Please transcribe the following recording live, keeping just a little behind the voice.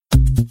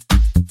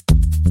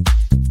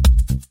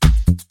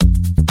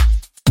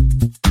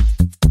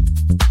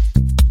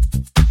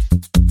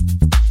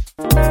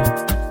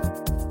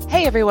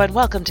everyone,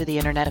 welcome to the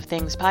Internet of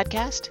Things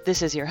podcast.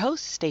 This is your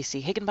host, Stacey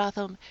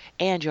Higginbotham,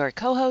 and your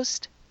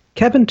co-host,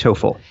 Kevin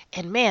Toffel.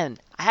 And man,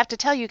 I have to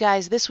tell you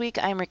guys, this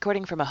week I am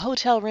recording from a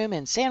hotel room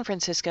in San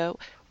Francisco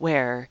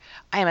where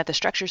I am at the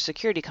Structure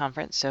Security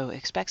Conference, so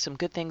expect some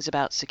good things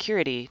about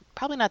security,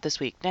 probably not this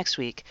week, next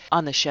week,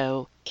 on the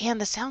show. And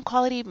the sound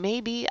quality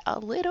may be a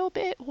little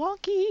bit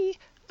wonky.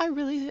 I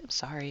really am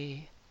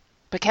sorry.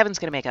 But Kevin's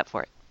going to make up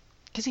for it,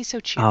 because he's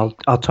so cheery.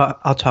 I'll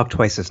talk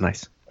twice as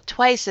nice.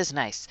 Twice as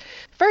nice.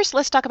 First,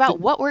 let's talk about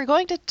what we're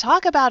going to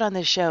talk about on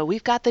this show.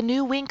 We've got the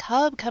new Wink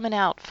Hub coming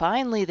out.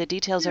 Finally, the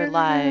details are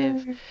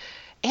live.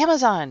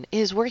 Amazon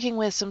is working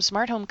with some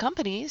smart home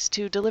companies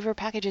to deliver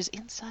packages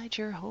inside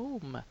your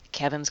home.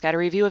 Kevin's got a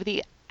review of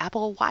the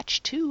Apple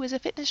Watch 2 as a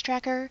fitness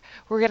tracker.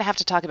 We're going to have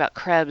to talk about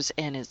Krebs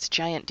and its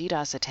giant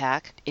DDoS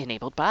attack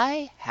enabled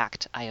by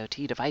hacked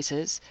IoT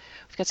devices.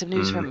 We've got some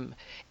news from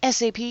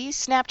SAP,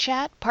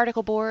 Snapchat,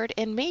 Particle Board,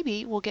 and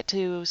maybe we'll get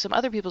to some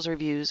other people's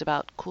reviews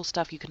about cool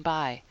stuff you can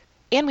buy.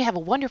 And we have a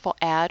wonderful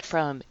ad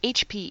from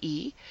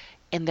HPE.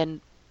 And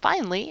then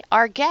finally,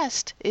 our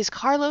guest is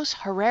Carlos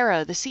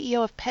Herrera, the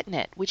CEO of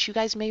PetNet, which you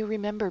guys may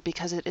remember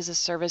because it is a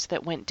service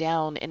that went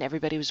down and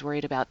everybody was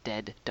worried about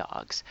dead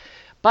dogs.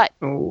 But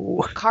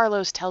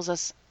Carlos tells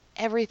us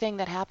everything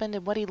that happened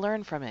and what he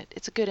learned from it.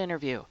 It's a good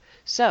interview.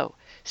 So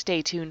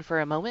stay tuned for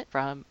a moment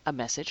from a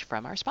message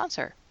from our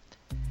sponsor.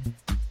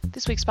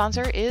 This week's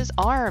sponsor is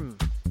ARM.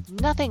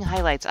 Nothing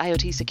highlights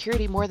IoT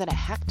security more than a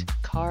hacked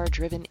car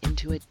driven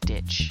into a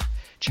ditch.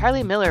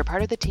 Charlie Miller,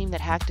 part of the team that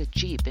hacked a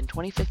Jeep in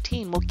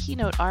 2015, will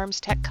keynote ARM's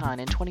TechCon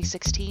in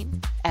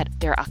 2016 at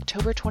their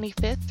October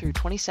 25th through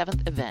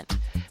 27th event.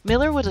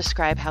 Miller will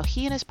describe how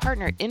he and his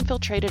partner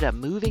infiltrated a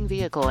moving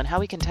vehicle and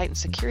how we can tighten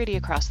security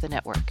across the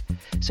network.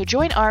 So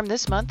join ARM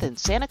this month in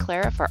Santa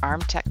Clara for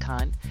ARM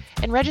TechCon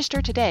and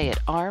register today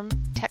at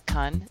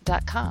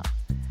armtechcon.com.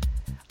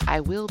 I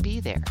will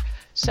be there.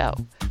 So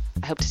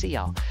I hope to see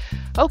y'all.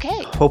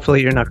 Okay.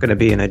 Hopefully you're not going to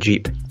be in a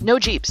Jeep. No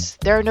Jeeps.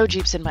 There are no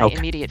Jeeps in my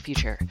immediate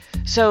future.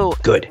 So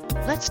good.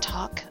 Let's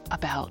talk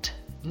about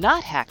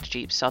not hacked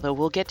Jeeps, although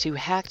we'll get to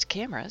hacked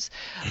cameras.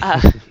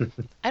 I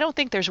don't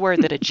think there's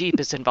word that a Jeep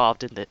is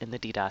involved in the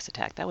DDoS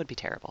attack. That would be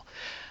terrible.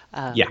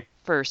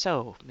 For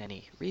so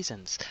many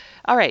reasons.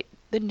 All right.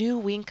 The new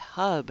Wink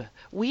Hub.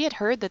 We had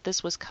heard that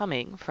this was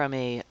coming from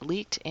a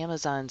leaked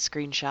Amazon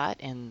screenshot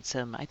and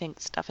some, I think,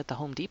 stuff at the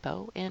Home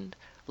Depot. And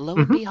lo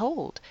and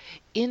behold,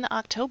 in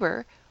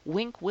October,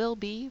 Wink will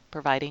be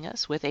providing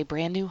us with a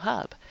brand new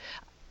hub.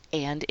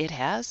 And it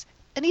has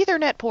an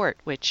Ethernet port,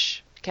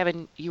 which,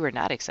 Kevin, you are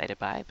not excited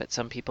by, but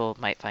some people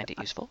might find it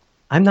useful.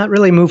 I'm not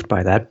really moved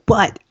by that,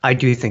 but I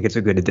do think it's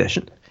a good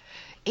addition.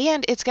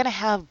 And it's going to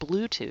have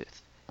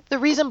Bluetooth. The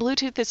reason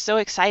Bluetooth is so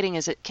exciting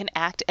is it can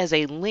act as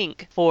a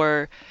link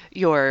for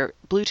your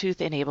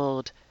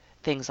Bluetooth-enabled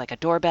things like a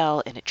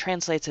doorbell, and it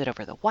translates it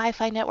over the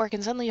Wi-Fi network,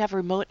 and suddenly you have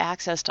remote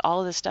access to all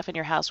of this stuff in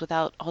your house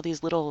without all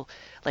these little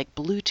like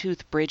Bluetooth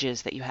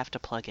bridges that you have to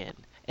plug in.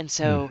 And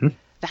so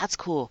that's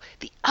cool.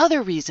 The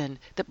other reason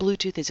that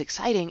Bluetooth is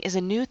exciting is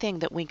a new thing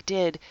that Wink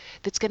did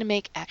that's going to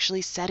make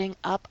actually setting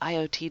up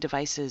IoT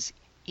devices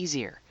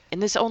easier.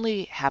 And this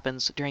only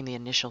happens during the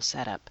initial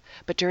setup.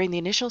 But during the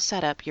initial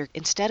setup,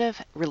 instead of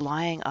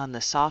relying on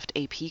the soft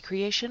AP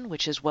creation,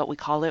 which is what we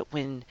call it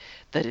when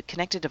the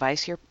connected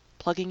device you're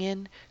plugging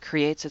in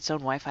creates its own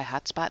Wi-Fi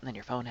hotspot, and then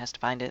your phone has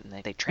to find it, and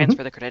they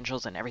transfer the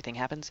credentials, and everything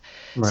happens.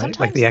 Right, sometimes,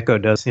 like the Echo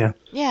does, yeah.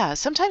 Yeah,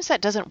 sometimes that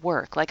doesn't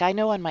work. Like I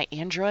know on my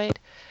Android,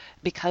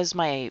 because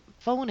my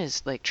phone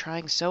is like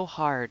trying so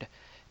hard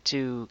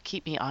to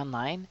keep me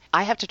online,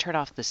 I have to turn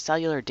off the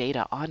cellular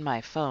data on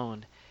my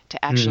phone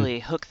to actually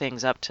hook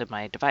things up to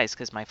my device,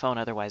 because my phone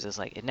otherwise is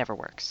like, it never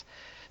works.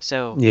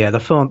 So yeah,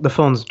 the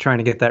phone's trying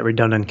to get that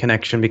redundant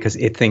connection because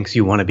it thinks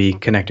you want to be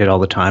connected all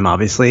the time,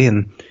 obviously,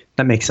 and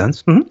that makes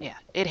sense. Yeah,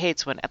 it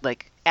hates when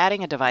like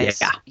adding a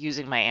device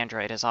using my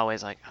Android is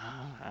always like.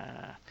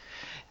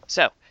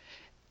 So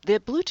the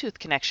Bluetooth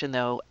connection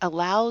though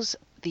allows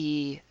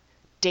the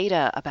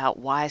data about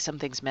why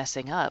something's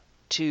messing up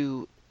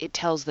it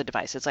tells the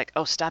device. It's like,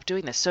 oh, stop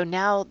doing this. So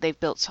now they've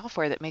built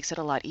software that makes it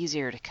a lot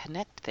easier to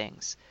connect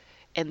things.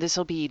 And this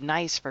will be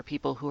nice for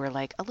people who are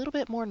like a little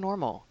bit more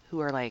normal, who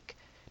are like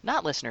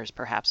not listeners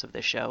perhaps of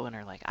this show and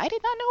are like, I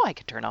did not know I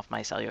could turn off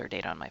my cellular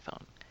data on my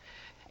phone.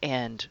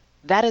 And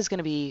that is going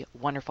to be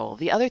wonderful.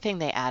 The other thing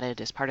they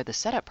added as part of the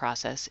setup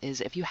process is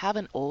if you have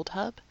an old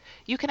hub,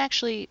 you can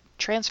actually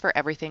transfer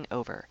everything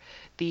over.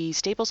 The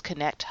Staples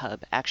Connect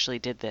hub actually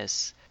did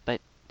this,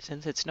 but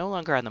since it's no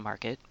longer on the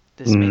market,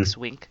 this makes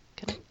Wink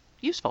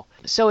useful.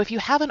 So if you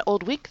have an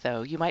old Wink,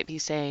 though, you might be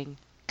saying,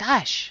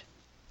 gosh,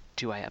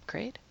 do I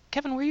upgrade?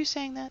 Kevin, were you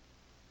saying that?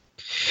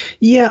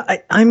 Yeah,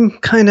 I'm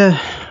kind of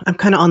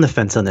on the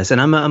fence on this,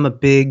 and I'm a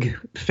big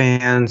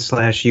fan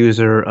 /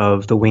 user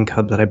of the Wink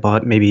Hub that I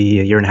bought maybe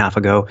a year and a half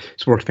ago.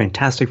 It's worked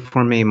fantastic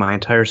for me. My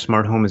entire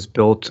smart home is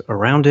built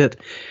around it.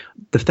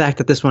 The fact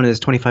that this one is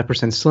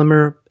 25%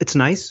 slimmer, it's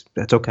nice.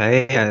 That's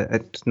okay.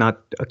 It's not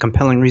a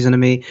compelling reason to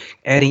me.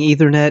 Adding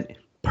Ethernet,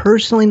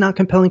 personally not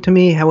compelling to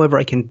me. However,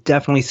 I can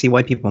definitely see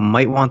why people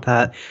might want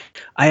that.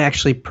 I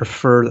actually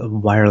prefer a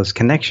wireless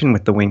connection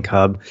with the Wink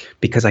Hub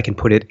because I can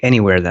put it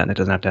anywhere then. It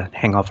doesn't have to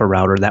hang off a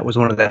router. That was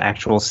one of the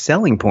actual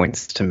selling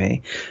points to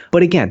me.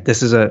 But again,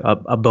 this is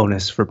a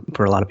bonus for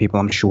a lot of people,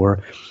 I'm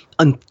sure.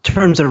 In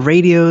terms of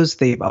radios,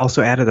 they've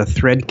also added a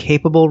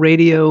thread-capable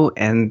radio,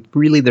 and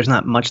really there's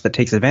not much that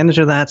takes advantage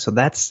of that, so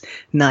that's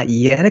not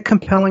yet a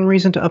compelling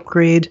reason to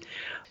upgrade.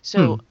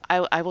 So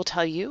I will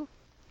tell you,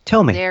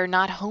 Tell me. they're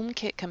not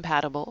HomeKit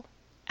compatible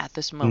at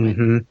this moment.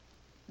 Mm-hmm.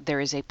 There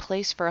is a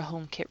place for a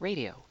HomeKit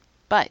radio,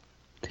 but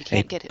you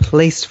can't get it.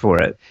 Place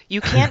for it.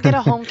 You can't get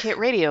a HomeKit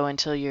radio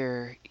until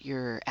you're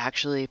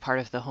actually part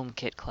of the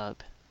HomeKit club.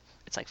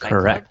 It's like Fight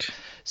Correct. Club.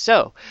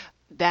 So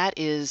that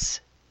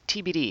is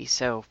TBD.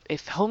 So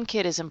if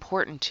HomeKit is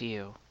important to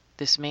you,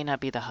 this may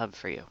not be the hub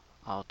for you.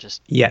 I'll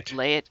just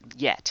lay it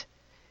yet.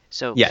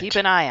 So keep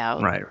an eye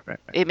out. Right.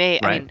 It may,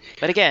 I mean,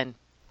 but again,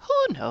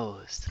 who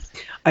knows?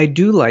 I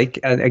do like,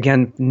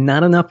 again,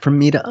 not enough for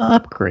me to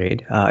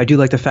upgrade. I do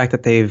like the fact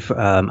that they've,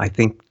 I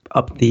think,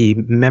 upped the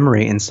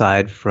memory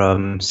inside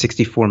from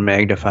 64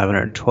 meg to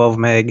 512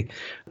 meg.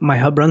 My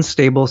hub runs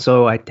stable,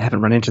 so I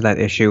haven't run into that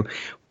issue.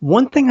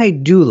 One thing I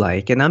do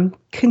like, and I'm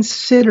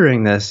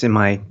considering this in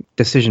my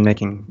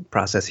decision-making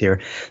process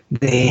here,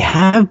 they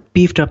have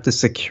beefed up the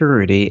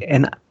security,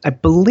 and I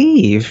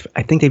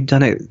think they've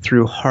done it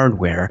through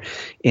hardware,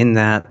 in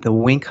that the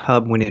Wink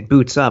Hub, when it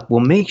boots up, will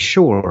make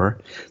sure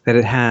that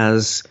it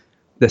has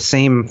the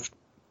same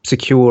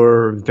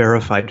secure,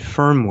 verified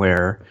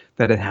firmware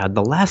that it had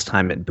the last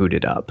time it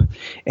booted up.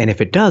 And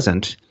if it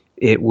doesn't,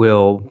 it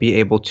will be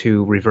able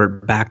to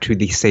revert back to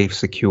the safe,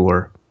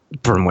 secure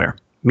firmware,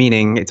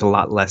 meaning it's a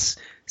lot less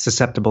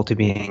susceptible to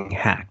being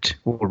hacked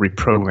or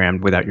reprogrammed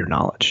without your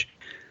knowledge.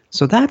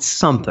 So that's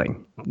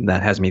something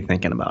that has me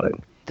thinking about it.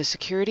 The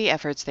security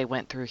efforts they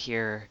went through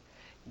here,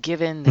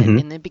 given that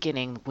in the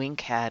beginning,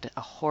 Wink had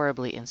a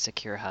horribly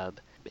insecure hub.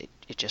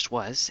 It just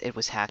was. It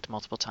was hacked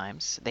multiple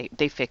times.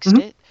 They fixed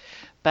it,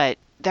 but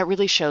that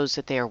really shows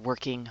that they are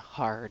working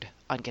hard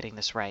on getting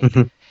this right.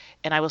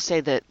 And I will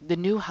say that the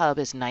new hub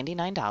is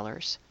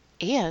 $99,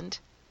 and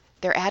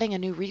they're adding a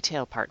new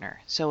retail partner.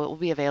 So it will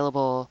be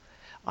available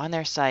on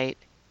their site,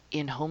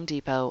 in Home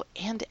Depot,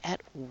 and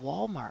at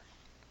Walmart.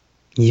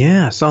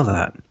 Yeah, I saw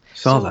that.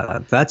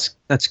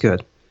 That's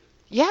good.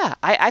 Yeah,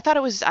 I thought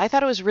it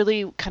was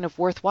really kind of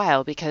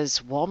worthwhile, because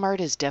Walmart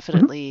is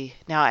definitely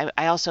now.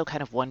 I also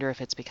kind of wonder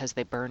if it's because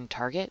they burned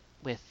Target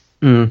with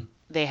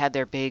they had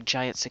their big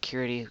giant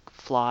security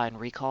flaw and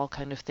recall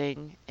kind of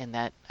thing, and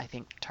that I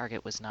think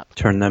Target was not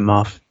turn them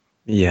off.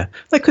 Yeah,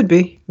 that could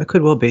be. That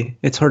could well be.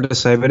 It's hard to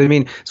say, but I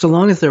mean, so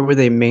long as they're with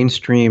a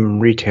mainstream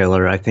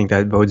retailer, I think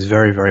that bodes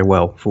very, very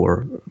well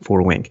for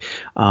Wink.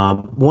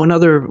 One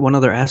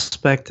other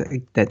aspect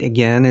that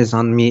again has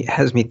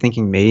me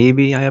thinking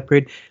maybe I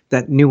upgrade.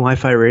 That new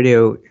Wi-Fi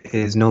radio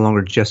is no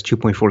longer just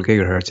 2.4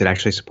 gigahertz. It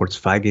actually supports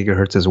 5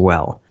 gigahertz as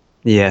well.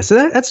 Yeah,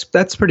 so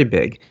that's pretty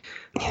big.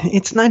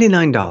 It's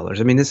 $99.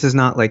 I mean, this is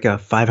not like a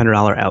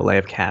 $500 outlay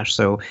of cash.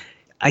 So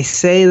I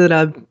say that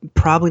I'm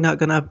probably not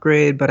going to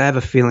upgrade, but I have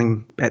a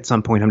feeling at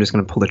some point I'm just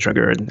going to pull the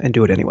trigger and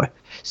do it anyway.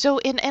 So,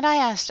 and I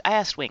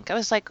asked Wink, I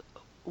was like,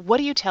 what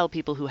do you tell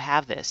people who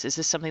have this? Is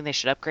this something they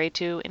should upgrade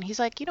to? And he's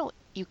like,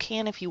 you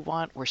can if you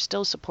want. We're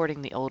still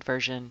supporting the old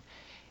version.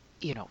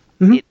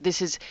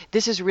 This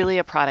is really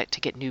a product to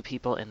get new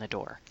people in the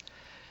door.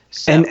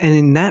 So. And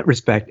in that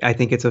respect, I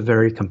think it's a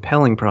very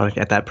compelling product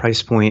at that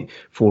price point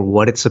for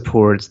what it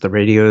supports, the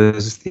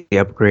radios, the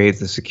upgrades,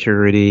 the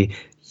security.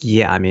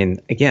 Yeah, I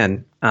mean,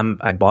 again,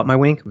 I bought my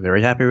Wink,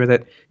 very happy with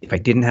it. If I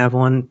didn't have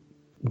one,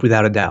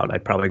 without a doubt,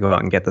 I'd probably go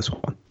out and get this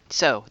one.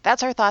 So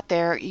that's our thought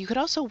there. You could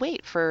also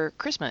wait for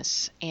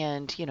Christmas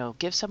and,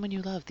 give someone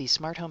you love the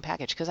smart home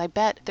package, because I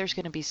bet there's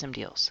going to be some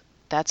deals.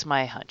 That's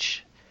my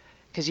hunch.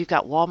 Because you've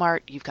got Walmart,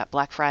 you've got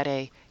Black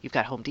Friday, you've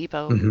got Home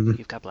Depot,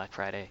 you've got Black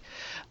Friday.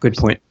 Good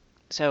point.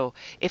 So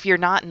if you're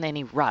not in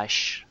any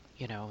rush,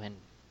 and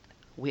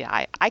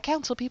I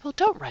counsel people,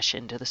 don't rush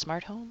into the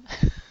smart home.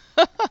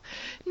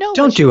 No,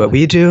 don't do what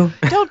we do.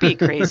 Don't be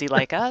crazy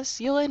like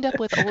us. You'll end up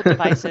with old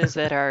devices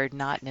that are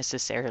not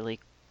necessarily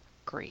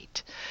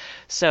great.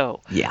 So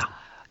yeah,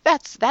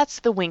 that's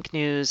the Wink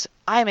news.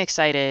 I'm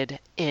excited,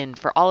 and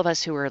for all of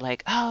us who are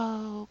like,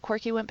 oh,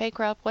 Quirky went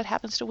bankrupt, what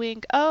happens to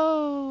Wink?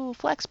 Oh,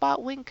 Flex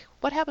bought Wink,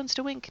 what happens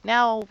to Wink?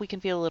 Now we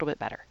can feel a little bit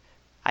better.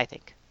 I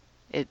think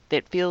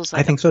it feels like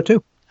I think so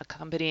too. A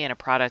company and a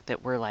product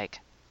that we're like,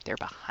 they're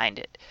behind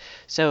it.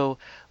 So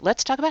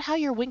let's talk about how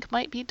your Wink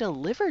might be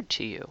delivered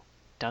to you.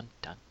 Dun,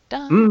 dun,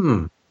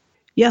 dun.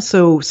 Yeah,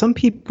 so some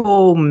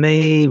people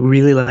may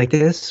really like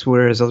this,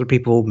 whereas other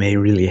people may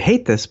really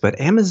hate this. But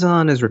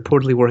Amazon is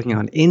reportedly working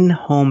on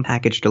in-home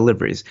package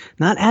deliveries.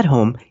 Not at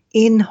home,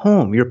 in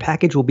home. Your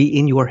package will be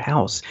in your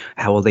house.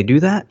 How will they do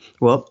that?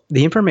 Well,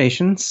 the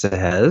information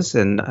says,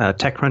 and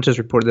TechCrunch has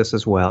reported this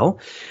as well,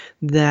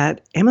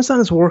 that Amazon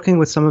is working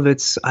with some of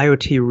its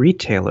IoT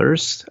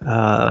retailers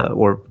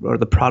or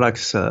the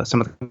products,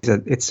 some of the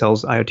companies that it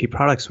sells IoT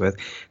products with,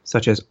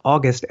 such as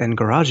August and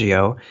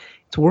Garagio.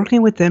 It's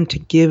working with them to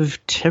give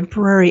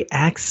temporary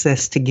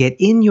access to get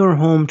in your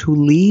home to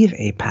leave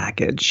a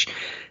package.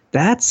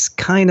 That's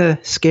kind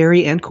of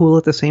scary and cool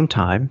at the same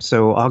time.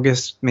 So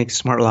August makes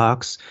smart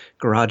locks,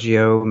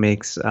 Garagio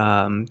makes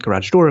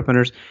garage door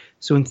openers.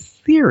 So in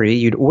theory,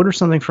 you'd order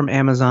something from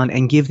Amazon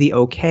and give the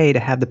okay to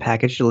have the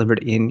package delivered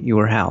in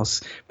your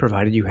house,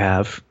 provided you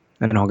have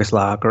an August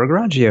lock or a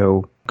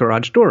Garagio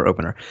garage door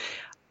opener.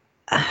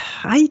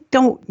 I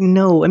don't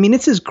know. I mean,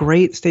 this is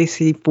great,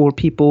 Stacy, for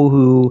people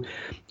who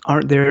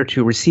aren't there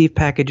to receive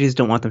packages,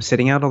 don't want them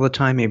sitting out all the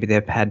time. Maybe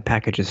they've had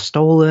packages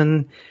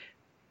stolen.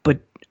 But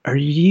are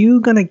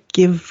you going to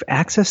give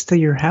access to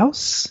your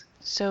house?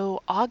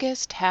 So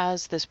August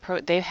has this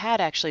they've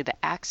had actually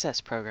the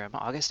Access program,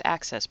 August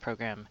Access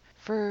program,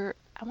 for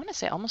I want to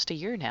say almost a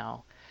year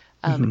now.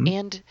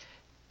 And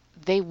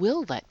they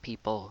will let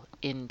people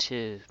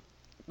into,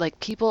 like,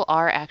 people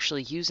are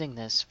actually using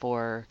this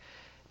for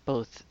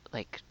both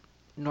like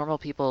normal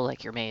people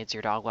like your maids,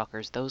 your dog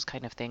walkers, those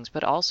kind of things,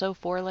 but also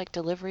for like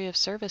delivery of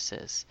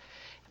services.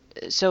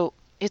 So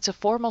it's a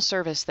formal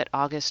service that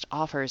August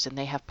offers, and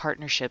they have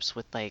partnerships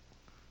with like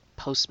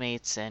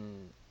Postmates,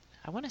 and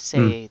I want to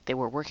say they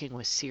were working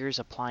with Sears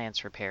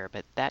Appliance Repair,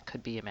 but that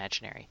could be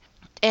imaginary.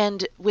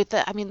 And with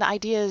the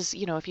idea is,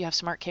 if you have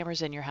smart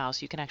cameras in your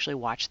house, you can actually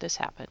watch this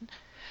happen,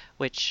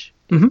 which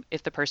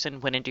if the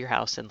person went into your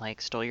house and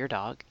like stole your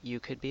dog, you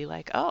could be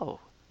like, oh,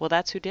 well,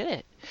 that's who did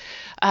it.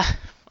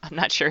 I'm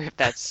not sure if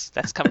that's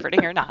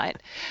comforting or not.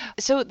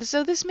 So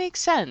this makes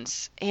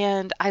sense.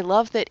 And I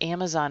love that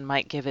Amazon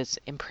might give its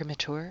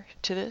imprimatur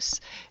to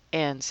this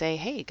and say,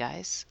 hey,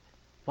 guys,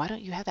 why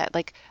don't you have that?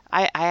 Like,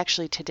 I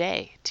actually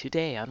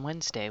today on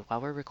Wednesday,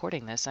 while we're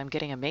recording this, I'm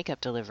getting a makeup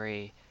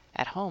delivery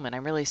at home, and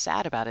I'm really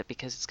sad about it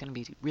because it's going to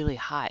be really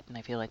hot, and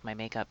I feel like my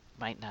makeup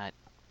might not,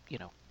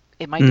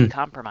 it might be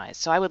compromised.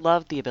 So I would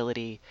love the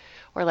ability,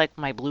 or like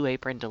my Blue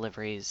Apron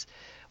deliveries,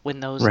 when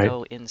those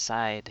go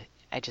inside,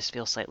 I just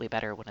feel slightly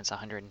better when it's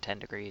 110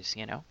 degrees,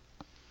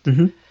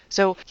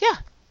 So, yeah.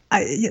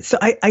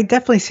 I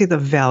definitely see the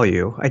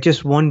value. I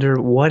just wonder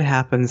what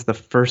happens the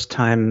first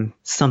time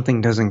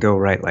something doesn't go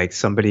right. Like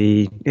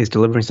somebody is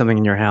delivering something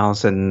in your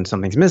house and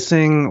something's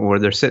missing, or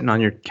they're sitting on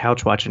your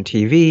couch watching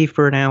TV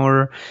for an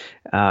hour,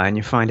 and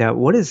you find out,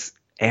 what is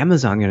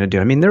Amazon going to do?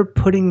 I mean, they're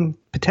putting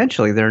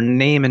potentially their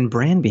name and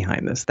brand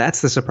behind this.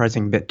 That's the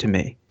surprising bit to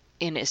me.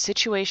 In a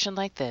situation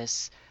like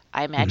this,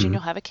 I imagine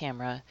you'll have a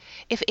camera.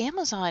 If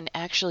Amazon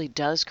actually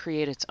does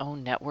create its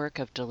own network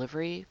of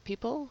delivery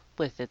people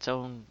with its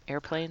own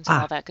airplanes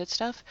and all that good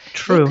stuff,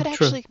 they could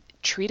actually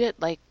treat it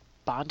like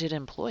bonded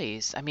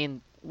employees. I mean,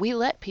 we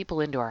let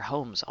people into our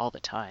homes all the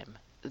time.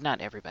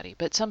 Not everybody,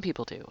 but some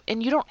people do.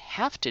 And you don't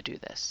have to do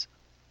this.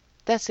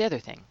 That's the other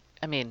thing.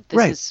 I mean,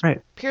 this is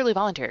purely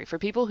voluntary. For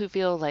people who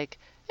feel like,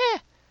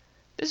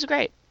 this is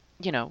great,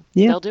 they'll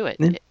do it.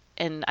 Yeah.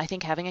 And I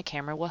think having a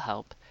camera will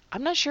help.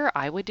 I'm not sure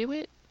I would do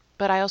it,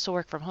 but I also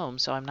work from home,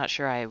 so I'm not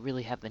sure I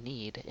really have the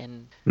need.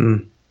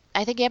 And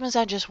I think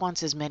Amazon just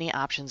wants as many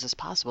options as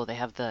possible. They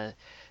have the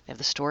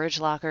storage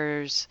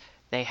lockers.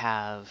 They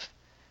have,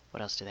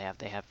 what else do they have?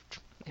 They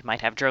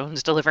might have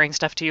drones delivering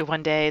stuff to you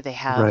one day. They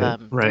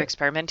have they're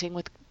experimenting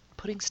with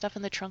putting stuff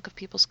in the trunk of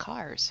people's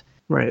cars.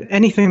 Right.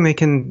 Anything they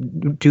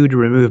can do to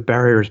remove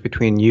barriers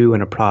between you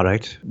and a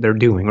product, they're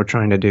doing or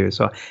trying to do.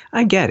 So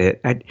I get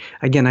it. I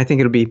think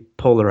it'll be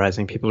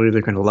polarizing. People are either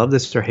going to love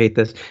this or hate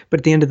this. But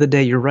at the end of the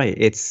day, you're right.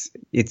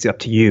 It's up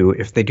to you.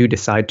 If they do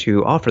decide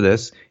to offer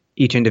this,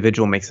 each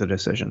individual makes the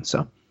decision.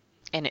 So,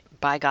 and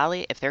by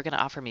golly, if they're going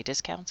to offer me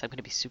discounts, I'm going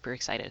to be super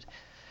excited.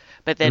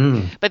 But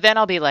then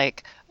I'll be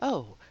like,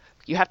 oh,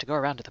 you have to go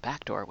around to the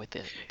back door with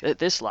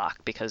this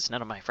lock because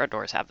none of my front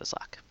doors have this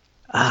lock.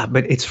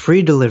 But it's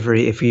free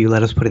delivery if you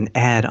let us put an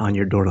ad on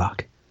your door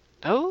lock.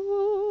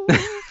 Oh,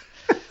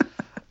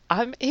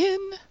 I'm in.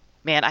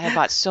 Man, I have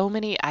bought so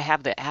many. I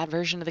have the ad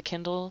version of the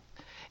Kindle,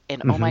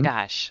 and oh my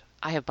gosh,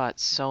 I have bought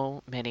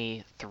so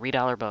many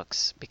 $3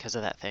 books because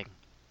of that thing.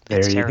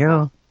 It's there you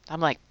terrible. Go. I'm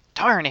like,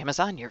 darn,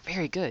 Amazon, you're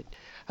very good.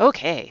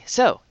 Okay,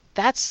 so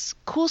that's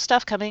cool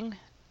stuff coming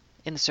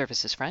in the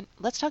services front.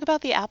 Let's talk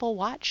about the Apple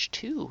Watch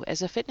 2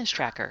 as a fitness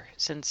tracker,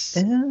 since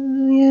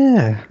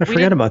I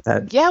forgot about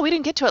that. Yeah, we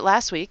didn't get to it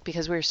last week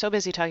because we were so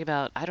busy talking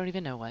about I don't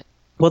even know what.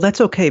 Well, that's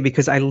okay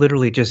because I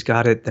literally just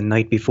got it the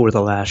night before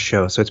the last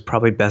show, so it's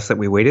probably best that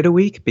we waited a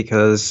week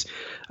because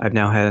I've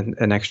now had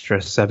an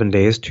extra 7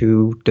 days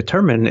to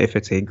determine if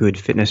it's a good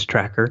fitness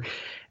tracker.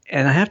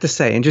 And I have to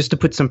say, and just to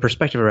put some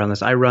perspective around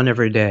this, I run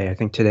every day. I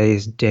think today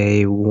is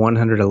day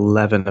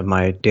 111 of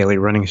my daily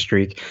running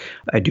streak.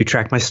 I do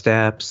track my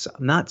steps.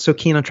 I'm not so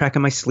keen on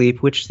tracking my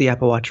sleep, which the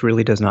Apple Watch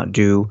really does not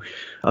do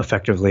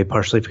effectively,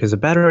 partially because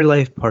of battery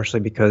life,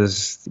 partially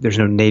because there's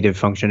no native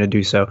function to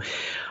do so.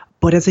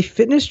 But as a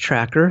fitness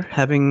tracker,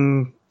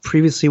 having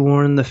previously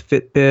worn the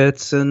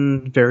Fitbits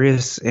and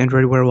various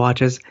Android Wear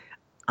watches.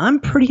 I'm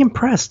pretty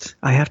impressed,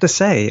 I have to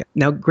say.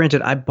 Now,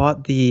 granted, I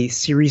bought the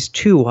Series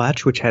 2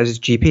 watch, which has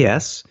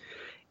GPS,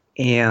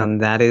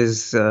 and that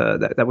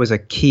was a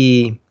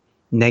key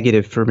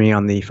negative for me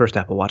on the first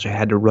Apple Watch. I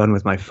had to run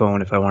with my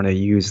phone if I wanted to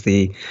use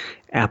the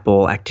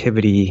Apple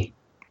Activity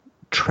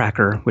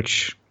tracker,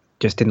 which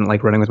just didn't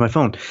like running with my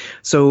phone.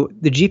 So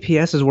the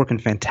GPS is working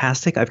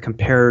fantastic. I've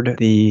compared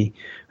the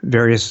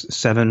various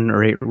 7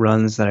 or 8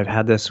 runs that I've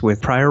had this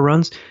with prior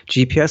runs.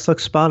 GPS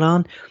looks spot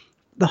on.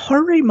 The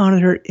heart rate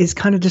monitor is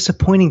kind of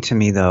disappointing to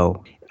me,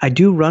 though. I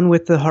do run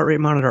with the heart rate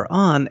monitor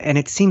on, and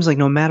it seems like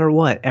no matter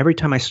what, every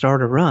time I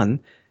start a run,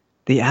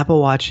 the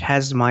Apple Watch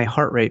has my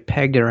heart rate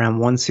pegged at around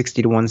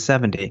 160 to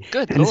 170.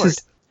 Good And Lord.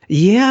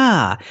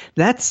 yeah,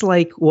 that's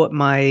like what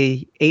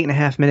my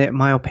 8.5 minute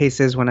mile pace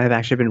is when I've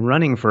actually been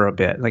running for a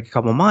bit, like a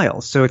couple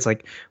miles. So it's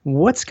like,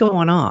 what's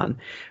going on?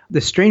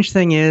 The strange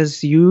thing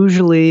is,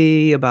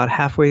 usually about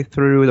halfway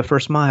through the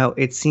first mile,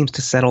 it seems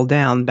to settle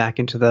down back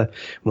into the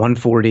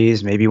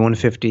 140s, maybe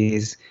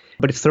 150s,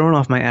 but it's throwing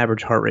off my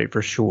average heart rate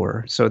for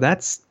sure. So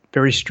that's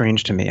very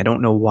strange to me. I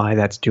don't know why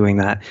that's doing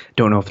that.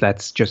 Don't know if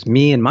that's just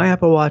me and my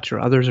Apple Watch or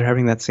others are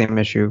having that same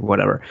issue,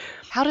 whatever.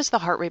 How does the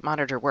heart rate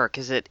monitor work?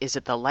 Is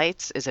it the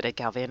lights? Is it a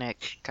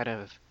galvanic kind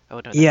of?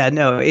 Oh no, Yeah,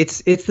 no,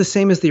 it's the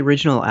same as the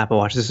original Apple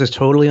Watch. This is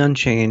totally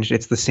unchanged.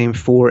 It's the same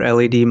 4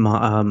 LED,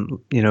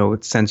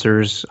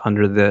 sensors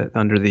under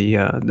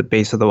the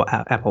base of the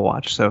Apple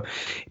Watch. So,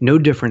 no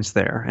difference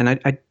there. And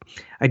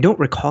I don't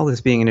recall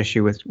this being an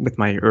issue with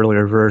my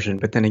earlier version.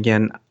 But then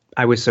again,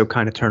 I was so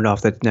kind of turned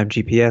off that it didn't have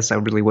GPS. I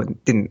really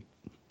didn't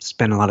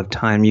spend a lot of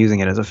time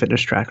using it as a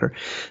fitness tracker.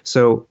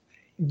 So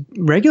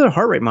regular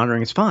heart rate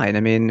monitoring is fine.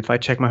 I mean, if I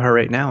check my heart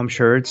rate now, I'm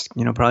sure it's,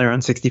 probably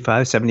around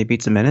 65, 70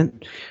 beats a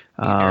minute.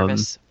 you're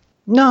nervous.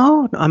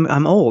 No,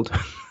 I'm old.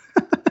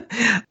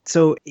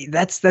 So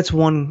that's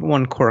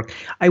one quirk.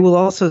 I will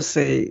also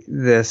say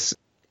this.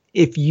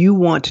 If you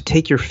want to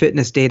take your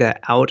fitness data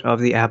out of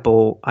the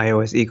Apple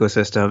iOS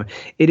ecosystem,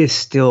 it is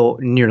still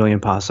nearly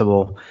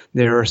impossible.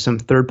 There are some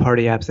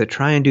third-party apps that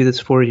try and do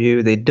this for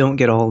you. They don't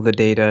get all of the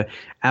data.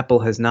 Apple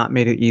has not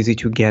made it easy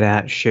to get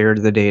at, share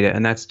the data,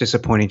 and that's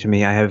disappointing to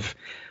me. I have,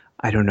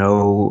 I don't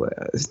know,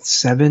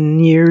 7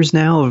 years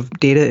now of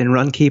data in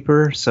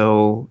Runkeeper,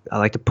 so I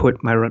like to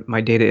put my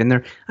data in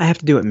there. I have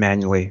to do it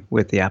manually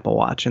with the Apple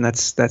Watch, and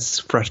that's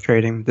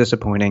frustrating,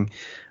 disappointing.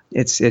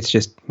 It's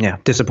just, yeah,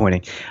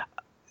 disappointing.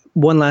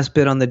 One last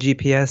bit on the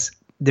GPS.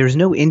 There's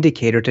no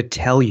indicator to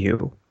tell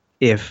you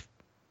if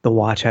the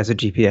watch has a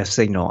GPS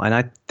signal. And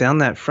I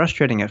found that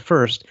frustrating at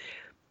first,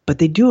 but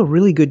they do a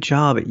really good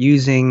job at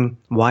using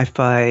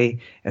Wi-Fi,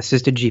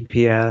 assisted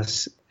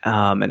GPS,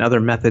 and other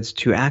methods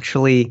to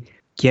actually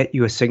get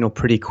you a signal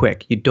pretty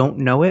quick. You don't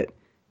know it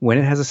when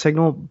it has a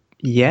signal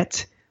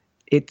yet.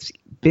 It's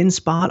been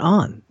spot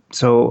on.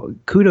 So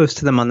kudos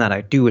to them on that.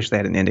 I do wish they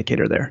had an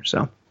indicator there.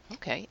 So.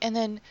 Okay. And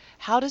then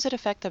how does it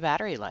affect the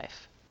battery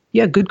life?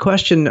 Yeah, good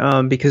question.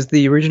 Because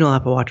the original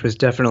Apple Watch was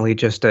definitely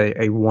just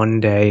a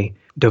one-day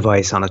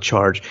device on a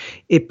charge.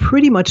 It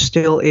pretty much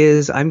still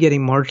is. I'm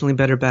getting marginally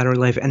better battery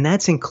life, and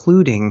that's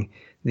including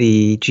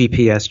the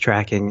GPS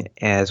tracking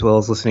as well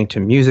as listening to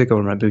music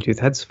over my Bluetooth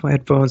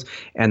headphones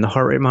and the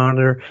heart rate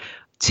monitor.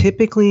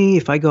 Typically,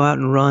 if I go out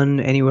and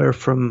run anywhere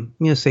from,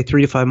 say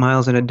 3 to 5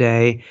 miles in a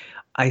day,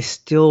 I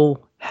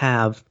still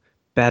have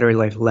battery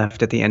life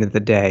left at the end of the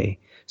day.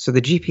 So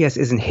the GPS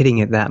isn't hitting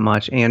it that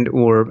much, and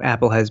or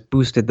Apple has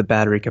boosted the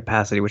battery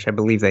capacity, which I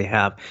believe they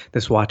have.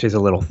 This watch is a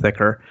little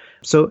thicker.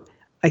 So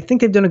I think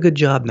they've done a good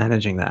job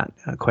managing that,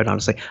 quite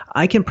honestly.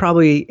 I can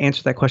probably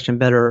answer that question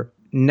better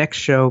next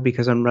show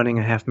because I'm running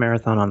a half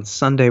marathon on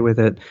Sunday with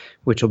it,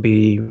 which will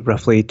be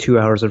roughly 2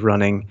 hours of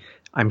running.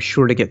 I'm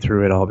sure to get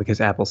through it all because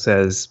Apple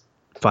says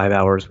 5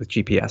 hours with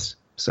GPS.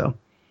 So.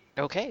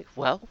 Okay,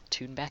 well,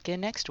 tune back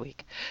in next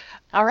week.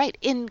 All right,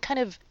 in kind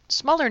of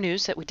smaller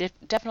news that we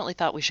definitely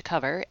thought we should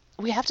cover,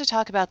 we have to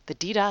talk about the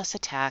DDoS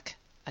attack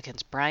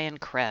against Brian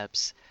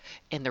Krebs.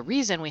 And the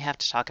reason we have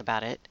to talk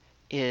about it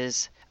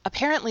is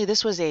apparently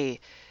this was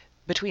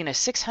between a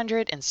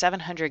 600 and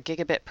 700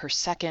 gigabit per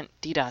second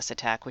DDoS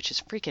attack, which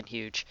is freaking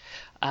huge.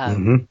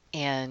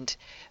 And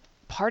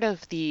part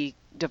of the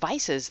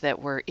devices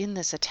that were in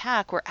this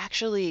attack were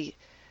actually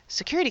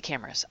security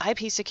cameras,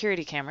 IP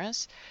security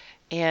cameras,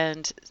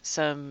 and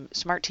some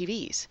smart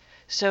TVs.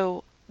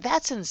 So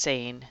that's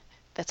insane.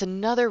 That's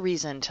another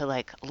reason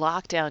to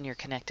lock down your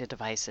connected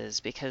devices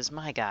because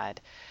my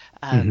God,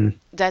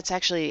 that's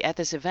actually at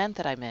this event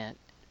that I'm at.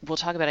 We'll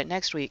talk about it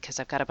next week because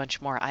I've got a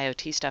bunch more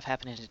IoT stuff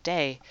happening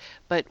today.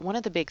 But one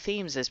of the big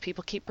themes is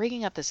people keep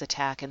bringing up this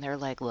attack and they're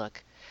like,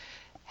 look,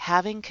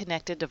 having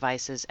connected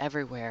devices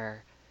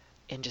everywhere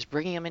and just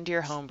bringing them into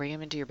your home, bringing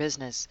them into your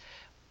business,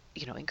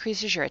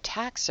 increases your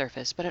attack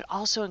surface, but it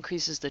also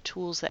increases the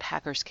tools that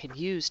hackers can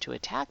use to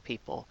attack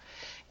people.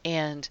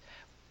 And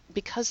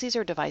because these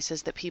are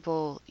devices that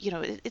people,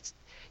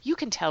 you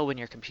can tell when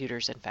your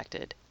computer's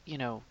infected,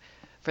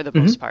 for the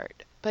most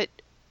part. But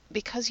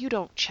because you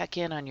don't check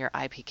in on your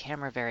IP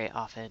camera very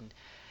often,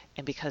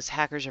 And because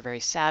hackers are very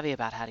savvy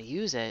about how to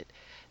use it,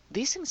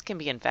 these things can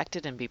be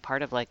infected and be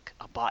part of like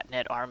a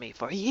botnet army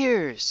for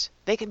years.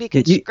 They can be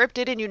You,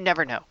 conscripted and you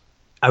never know.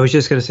 I was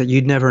just going to say,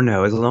 you'd never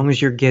know. As long as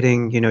you're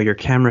getting, your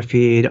camera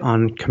feed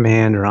on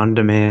command or on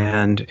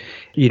demand,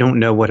 you don't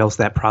know what else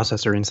that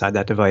processor inside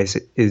that device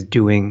is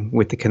doing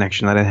with the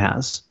connection that it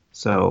has.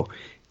 So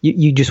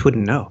you just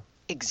wouldn't know.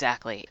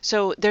 Exactly.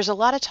 So there's a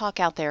lot of talk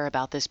out there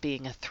about this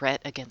being a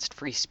threat against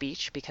free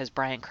speech because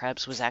Brian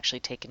Krebs was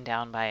actually taken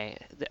down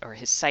or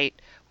his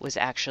site was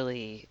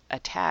actually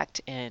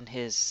attacked, and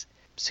his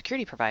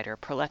security provider,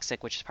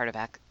 Prolexic, which is part of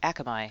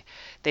Akamai,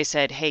 they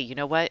said, hey, you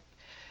know what?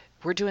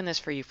 We're doing this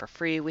for you for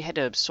free. We had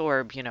to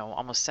absorb,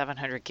 almost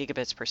 700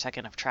 gigabits per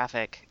second of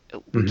traffic.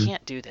 We Hmm.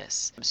 can't do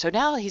this. So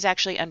now he's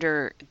actually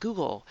under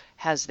Google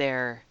has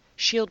their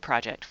Shield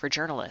project for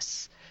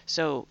journalists.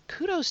 So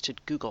kudos to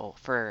Google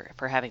for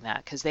having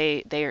that because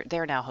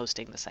they're now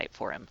hosting the site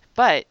for him.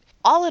 But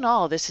all in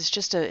all, this is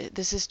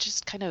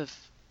just kind of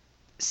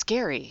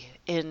scary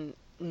in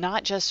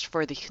not just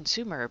for the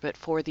consumer but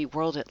for the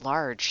world at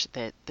large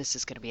that this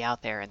is going to be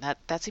out there, and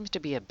that seems to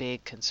be a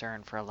big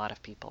concern for a lot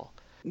of people.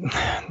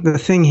 The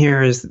thing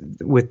here is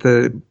with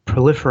the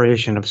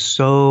proliferation of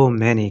so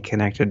many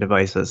connected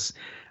devices,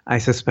 I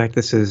suspect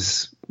this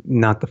is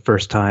not the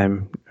first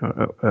time,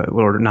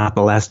 or not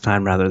the last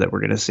time, rather, that we're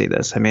going to see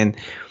this. I mean,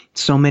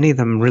 so many of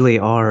them really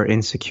are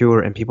insecure,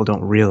 and people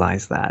don't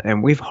realize that.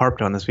 And we've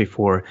harped on this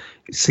before.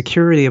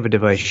 Security of a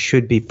device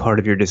should be part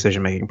of your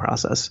decision-making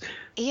process.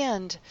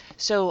 And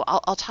so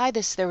I'll tie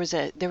this. There was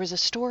a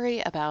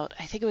story about,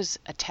 I think it was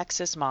a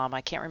Texas mom.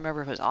 I can't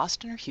remember if it was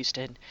Austin or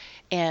Houston,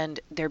 and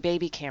their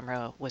baby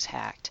camera was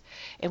hacked.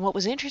 And what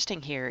was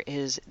interesting here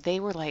is they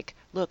were like,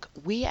 "Look,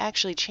 we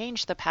actually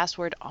changed the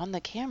password on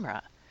the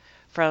camera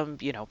from,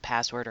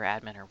 password or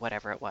admin or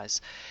whatever it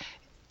was.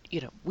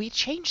 We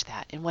changed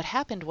that. And what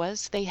happened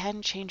was they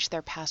hadn't changed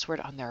their password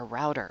on their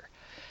router."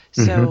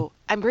 Hmm. So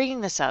I'm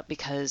bringing this up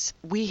because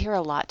we hear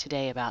a lot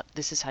today about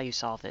this is how you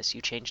solve this.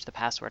 You change the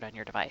password on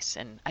your device.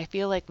 And I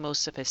feel like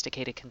most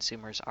sophisticated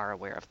consumers are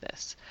aware of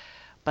this.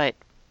 But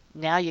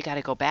now you got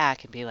to go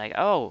back and be like,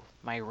 oh,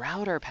 my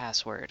router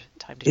password.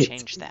 Time to It,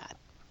 change that.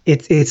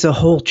 it's a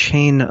whole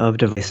chain of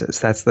devices.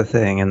 That's the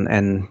thing,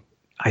 and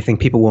I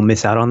think people will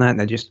miss out on that, and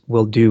they just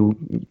will do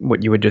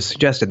what you had just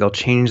suggested. They'll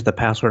change the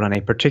password on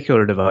a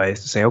particular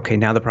device to say, okay,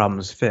 now the problem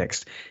is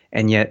fixed,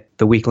 and yet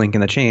the weak link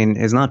in the chain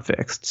is not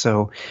fixed.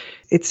 So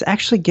it's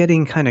actually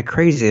getting kind of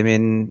crazy. I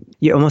mean,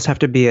 you almost have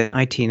to be an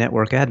IT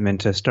network admin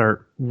to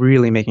start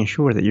really making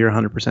sure that you're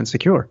 100%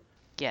 secure.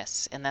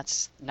 Yes, and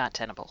that's not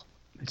tenable.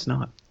 It's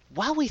not.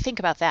 While we think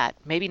about that,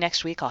 maybe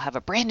next week I'll have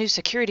a brand new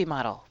security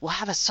model.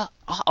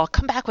 I'll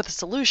come back with a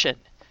solution.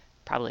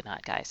 Probably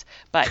not, guys,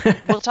 but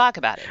we'll talk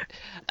about it.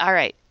 All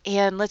right.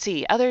 And let's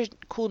see, other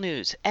cool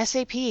news.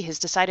 SAP has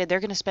decided they're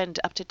going to spend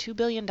up to $2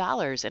 billion in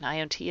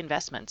IoT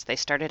investments. They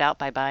started out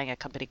by buying a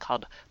company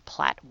called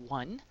Plat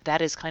One.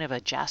 That is kind of a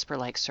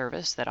Jasper-like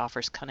service that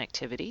offers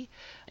connectivity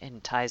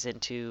and ties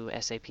into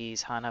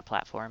SAP's HANA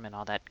platform and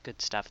all that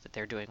good stuff that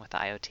they're doing with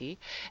IoT.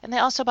 And they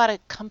also bought a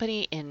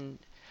company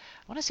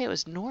I want to say it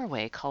was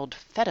Norway, called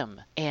Fedum,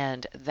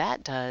 and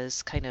that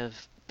does kind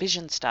of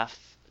vision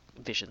stuff.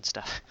 Vision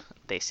stuff.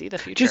 They see the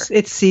future. Just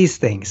it sees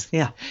things.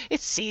 Yeah. It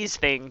sees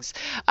things.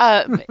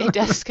 It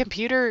does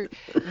computer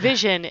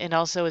vision and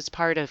also is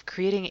part of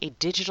creating a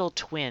digital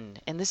twin.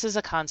 And this is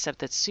a concept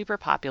that's super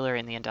popular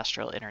in the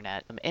industrial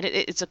internet. And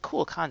it's a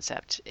cool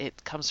concept.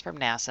 It comes from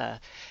NASA.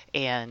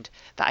 And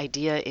the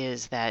idea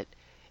is that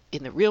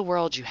in the real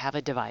world, you have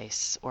a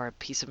device or a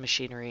piece of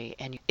machinery,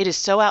 and it is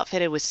so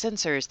outfitted with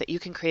sensors that you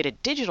can create a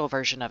digital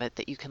version of it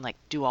that you can like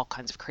do all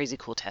kinds of crazy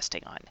cool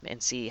testing on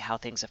and see how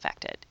things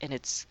affect it. And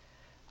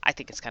I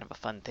think it's kind of a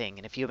fun thing.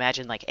 And if you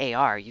imagine like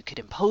AR, you could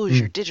impose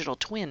your Mm. digital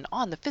twin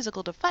on the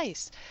physical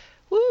device.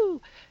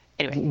 Woo!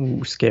 Anyway,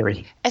 Ooh,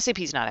 scary.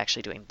 SAP's not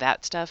actually doing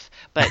that stuff,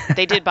 but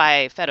they did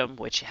buy Fedum,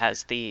 which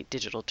has the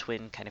digital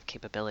twin kind of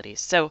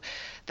capabilities. So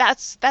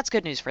that's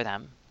good news for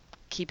them.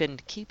 Keeping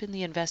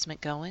the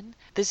investment going.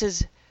 This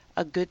is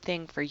a good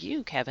thing for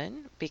you,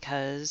 Kevin,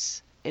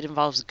 because it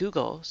involves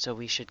Google, so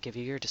we should give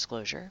you your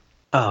disclosure.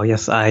 Oh,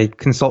 yes, I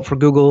consult for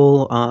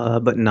Google,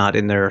 but not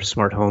in their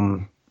smart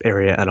home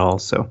area at all.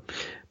 So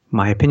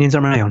my opinions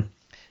are my own.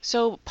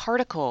 So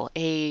Particle,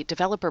 a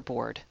developer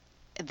board,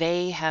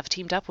 they have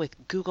teamed up with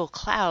Google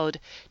Cloud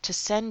to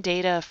send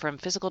data from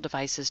physical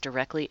devices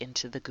directly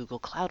into the Google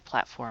Cloud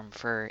platform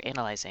for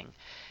analyzing.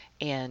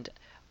 And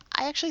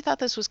I actually thought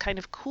this was kind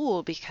of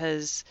cool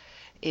because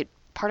it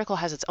Particle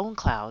has its own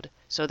cloud,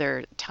 so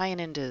they're tying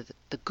into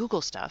the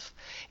Google stuff.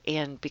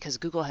 And because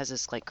Google has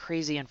this like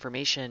crazy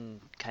information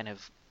kind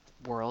of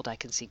world, I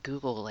can see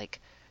Google like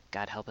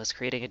God help us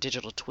creating a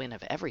digital twin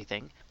of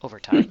everything over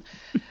time.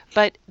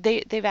 But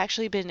they've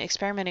actually been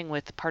experimenting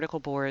with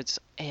particle boards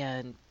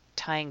and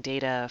tying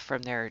data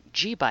from their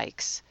G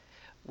bikes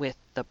with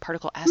the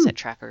particle Hmm. asset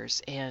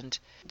trackers, and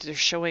they're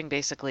showing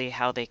basically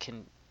how they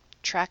can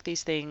track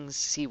these things,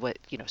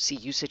 see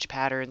usage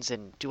patterns,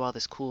 and do all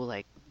this cool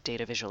like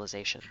data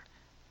visualization.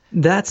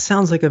 That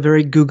sounds like a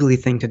very googly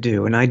thing to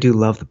do, and I do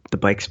love the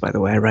bikes, by the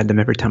way. I ride them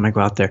every time I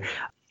go out there.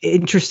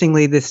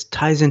 Interestingly, this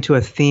ties into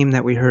a theme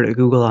that we heard at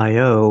Google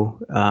I/O,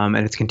 and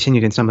it's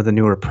continued in some of the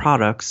newer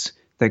products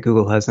that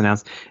Google has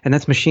announced, and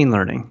that's machine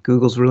learning.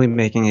 Google's really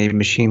making a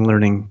machine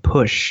learning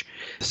push.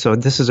 So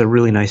this is a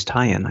really nice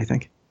tie-in, I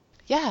think.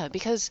 Yeah,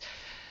 because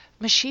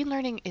machine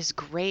learning is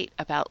great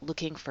about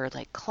looking for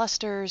like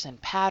clusters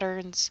and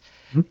patterns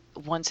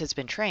once it's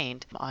been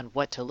trained on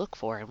what to look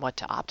for and what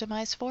to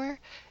optimize for.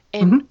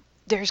 And Mm-hmm.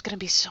 there's going to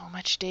be so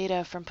much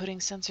data from putting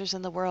sensors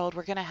in the world.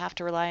 We're going to have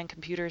to rely on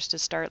computers to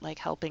start like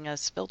helping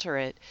us filter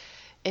it.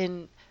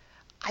 And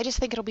I just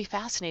think it'll be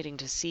fascinating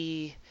to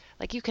see,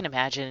 like you can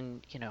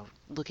imagine,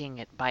 looking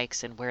at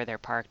bikes and where they're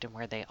parked and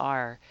where they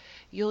are.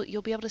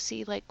 You'll be able to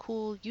see like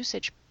cool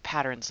usage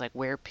patterns, like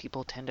where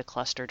people tend to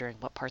cluster during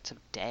what parts of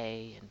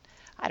day. And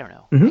I don't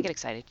know. I Mm-hmm. get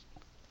excited.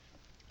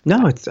 No,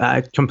 But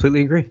I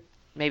completely agree.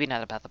 maybe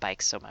not about the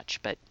bikes so much,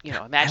 but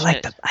I imagine like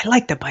it. the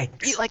You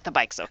bikes. like the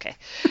bikes, okay.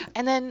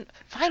 And then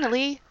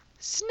finally,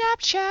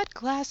 Snapchat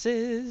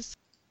glasses.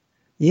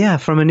 Yeah,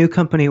 from a new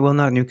company. Well,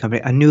 not a new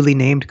company, a newly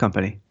named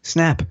company,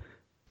 Snap.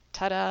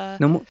 Ta-da.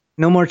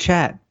 No more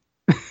chat.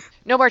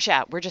 No more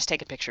chat. We're just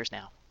taking pictures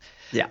now.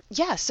 Yeah.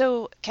 Yeah,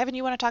 so Kevin,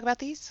 you want to talk about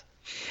these?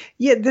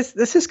 Yeah,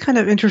 this is kind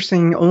of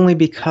interesting only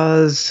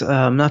because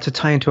not to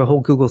tie into a whole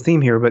Google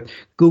theme here, but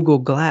Google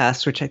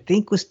Glass, which I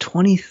think was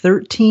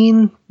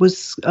 2013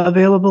 was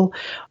available,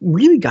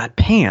 really got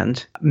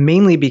panned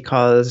mainly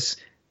because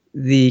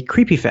the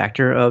creepy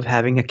factor of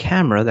having a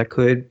camera that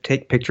could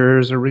take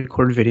pictures or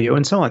record video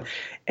and so on.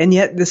 And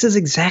yet this is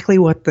exactly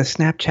what the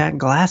Snapchat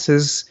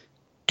glasses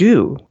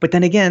do. But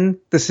then again,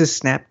 this is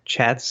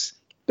Snapchat's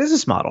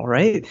business model,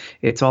 right?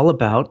 It's all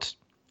about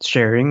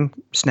sharing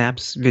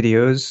snaps,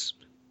 videos,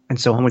 and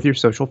so on with your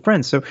social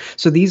friends.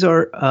 So these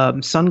are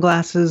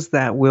sunglasses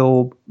that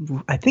will,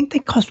 I think they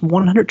cost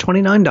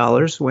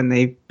 $129 when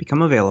they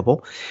become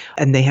available,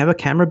 and they have a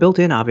camera built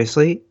in,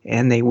 obviously,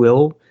 and they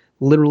will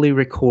literally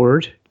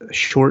record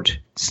short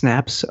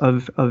snaps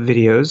of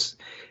videos.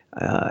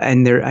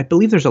 And I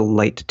believe there's a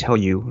light to tell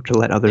you to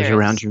let others There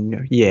around is. you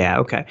know. Yeah,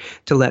 okay,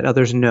 to let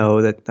others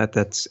know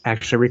that's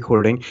actually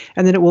recording,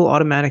 and then it will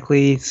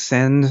automatically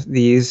send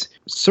these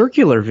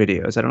circular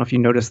videos. I don't know if you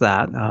noticed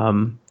that.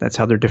 That's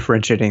how they're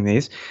differentiating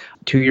these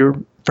to your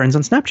friends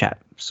on Snapchat.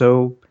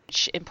 So,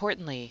 Which,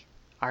 importantly,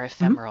 are mhm.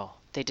 ephemeral.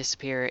 They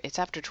disappear. It's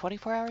after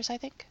 24 hours, I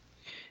think.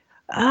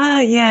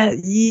 Yeah,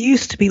 it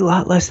used to be a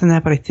lot less than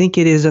that, but I think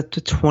it is up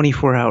to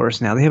 24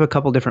 hours now. They have a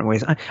couple different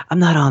ways. I'm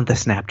not on the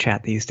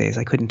Snapchat these days.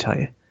 I couldn't tell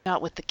you.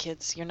 Not with the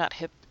kids. You're not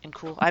hip and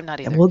cool. I'm not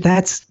either. Well,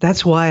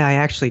 that's why I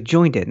actually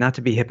joined it, not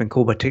to be hip and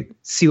cool, but to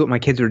see what my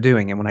kids were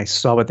doing. And when I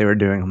saw what they were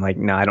doing, I'm like,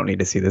 no, I don't need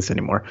to see this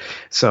anymore.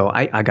 So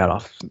I got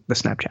off the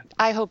Snapchat.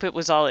 I hope it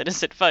was all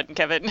innocent fun,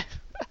 Kevin.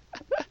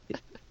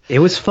 It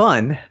was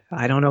fun.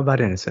 I don't know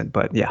about innocent,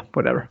 but yeah,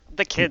 whatever.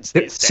 The kids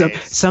these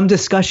days. Some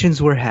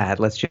discussions were had.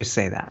 Let's just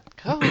say that.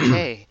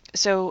 Okay.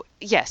 So,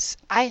 yes,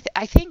 I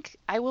think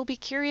I will be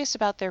curious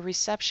about their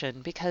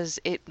reception because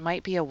it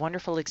might be a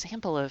wonderful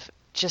example of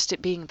just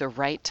it being the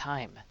right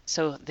time.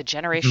 So, the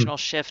Mhm. generational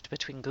shift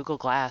between Google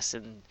Glass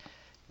and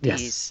Yes.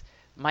 these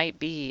might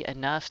be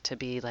enough to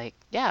be like,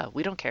 yeah,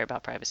 we don't care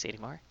about privacy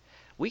anymore.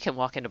 We can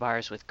walk into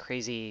bars with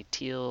crazy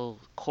teal,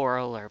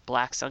 coral, or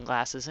black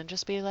sunglasses and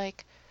just be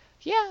like,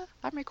 yeah,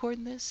 I'm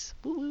recording this.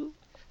 Woo woo.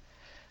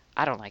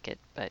 I don't like it,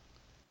 but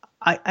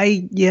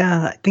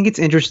Yeah, I think it's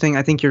interesting.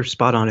 I think you're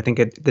spot on. I think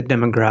the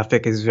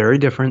demographic is very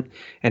different,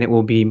 and it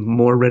will be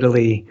more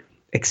readily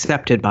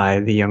accepted by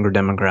the younger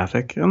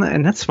demographic,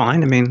 and that's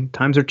fine. I mean,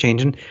 times are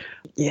changing.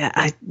 Yeah,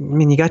 I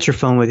mean, you got your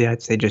phone with you.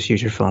 I'd say just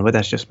use your phone, but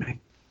that's just me.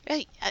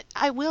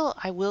 I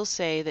will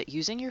say that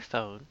using your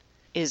phone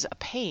is a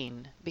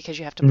pain because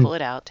you have to Mm. pull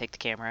it out, take the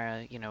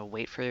camera,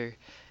 wait for.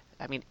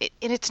 I mean,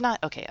 and it's not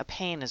okay. A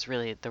pain is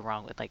really the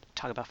wrong with like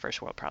talk about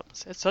first world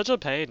problems. It's such a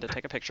pain to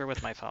take a picture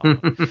with my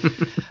phone.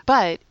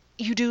 But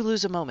you do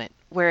lose a moment.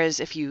 Whereas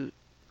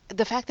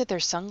the fact that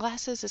there's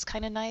sunglasses is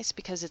kind of nice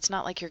because it's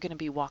not like you're going to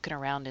be walking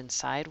around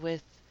inside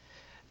with,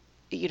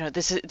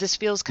 this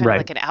feels kind of Right.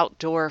 like an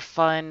outdoor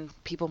fun.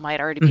 People might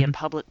already be in Hmm.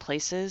 public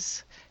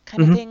places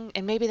kind of Hmm. thing.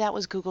 And maybe that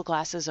was Google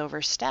Glasses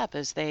overstep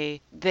as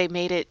they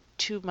made it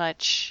too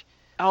much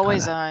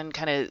always Uh, on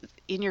kind of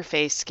in your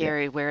face yeah.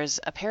 scary whereas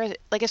a pair of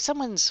like if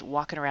someone's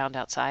walking around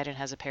outside and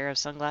has a pair of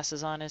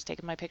sunglasses on and is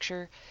taking my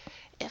picture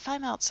if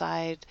I'm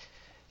outside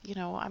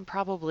I'm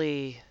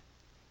probably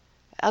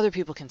other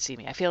people can see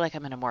me. I feel like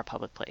I'm in a more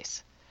public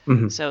place.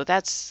 Hmm. So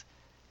that's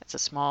a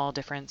small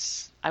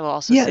difference. I will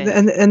also Yeah, say,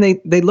 and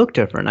they look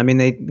different. I mean,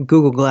 they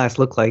Google Glass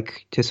look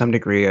like to some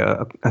degree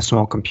a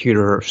small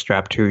computer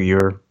strapped to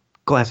your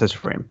glasses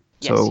frame.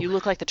 yes, So you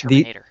look like the the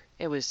Terminator.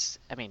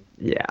 I mean,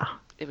 yeah,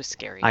 it was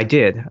scary. I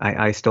did.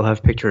 I still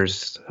have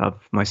pictures of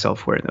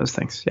myself wearing those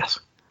things. Yes.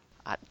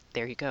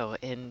 There you go.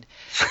 And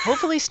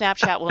hopefully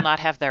Snapchat will not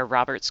have their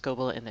Robert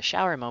Scoble in the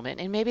shower moment,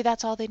 and maybe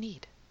that's all they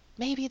need.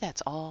 Maybe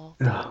that's all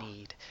they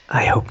need.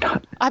 I hope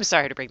not. I'm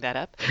sorry to bring that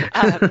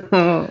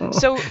up.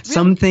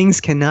 Some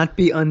things cannot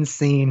be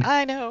unseen.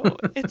 I know.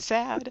 It's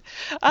sad.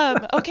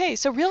 Okay,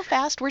 so real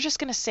fast, we're just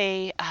going to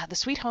say the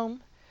Sweet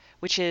Home,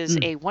 which is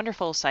a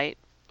wonderful site.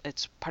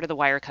 It's part of the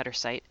Wirecutter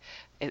site.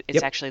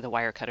 It's actually the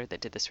Wirecutter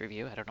that did this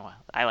review. I don't know.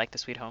 I like the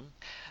Sweet Home.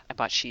 I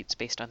bought sheets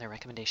based on their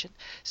recommendation.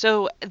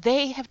 So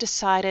they have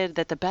decided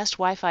that the best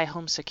Wi-Fi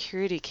home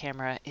security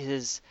camera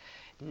is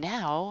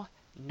now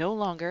no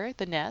longer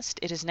the Nest.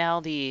 It is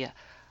now the,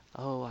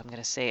 I'm going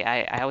to say,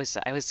 I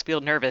always feel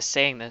nervous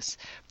saying this,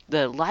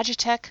 the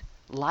Logitech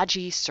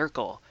Logi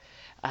Circle,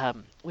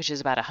 which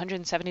is about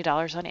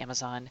 $170 on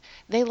Amazon.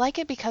 They like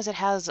it because it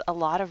has a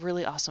lot of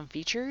really awesome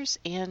features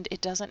and it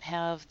doesn't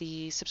have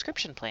the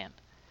subscription plan.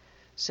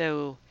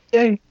 So,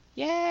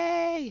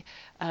 yay!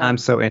 I'm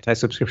so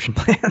anti-subscription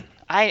plan.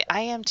 I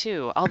am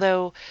too.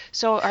 Although,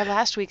 so our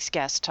last week's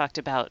guest talked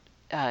about,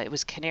 it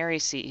was Canary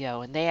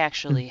CEO, and they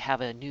actually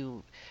have a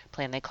new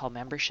plan they call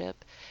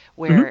membership,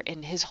 where,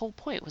 and his whole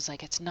point was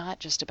like, it's not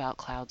just about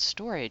cloud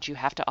storage. You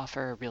have to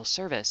offer a real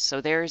service.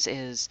 So theirs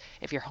is,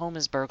 if your home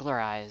is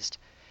burglarized,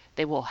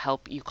 they will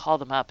help you. Call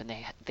them up and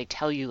they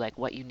tell you like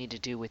what you need to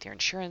do with your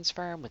insurance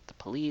firm, with the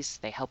police.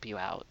 They help you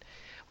out,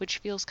 which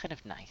feels kind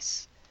of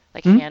nice,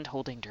 like hand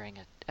holding during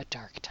a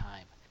dark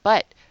time.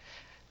 But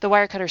the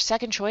Wirecutter's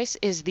second choice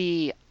is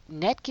the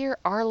Netgear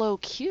Arlo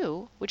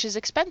Q, which is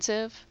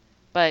expensive,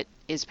 but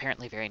is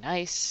apparently very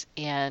nice.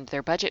 And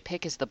their budget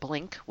pick is the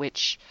Blink,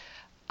 which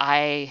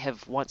I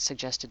have once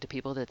suggested to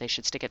people that they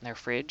should stick it in their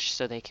fridge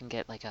so they can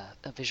get like a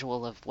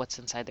visual of what's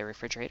inside their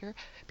refrigerator,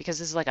 because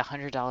this is like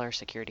 $100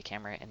 security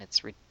camera and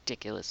it's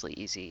ridiculously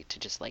easy to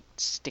just like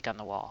stick on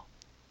the wall.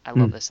 I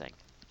love this thing.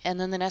 And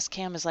then the Nest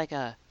Cam is like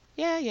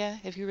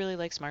if you really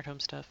like smart home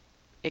stuff,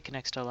 it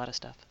connects to a lot of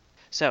stuff.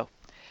 So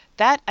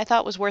that I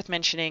thought was worth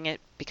mentioning it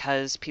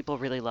because people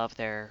really love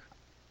their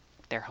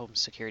home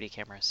security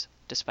cameras,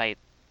 despite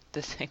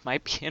the thing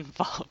might be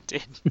involved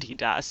in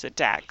DDoS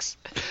attacks.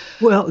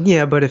 Well,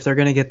 yeah, but if they're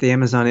going to get the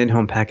Amazon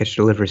in-home package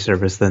delivery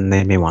service, then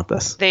they may want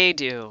this. They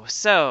do.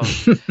 So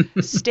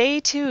stay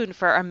tuned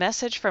for our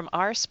message from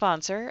our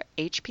sponsor,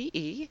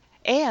 HPE,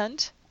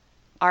 and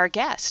our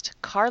guest,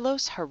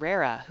 Carlos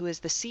Herrera, who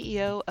is the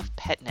CEO of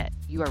PetNet.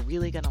 You are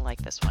really going to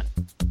like this one.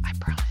 I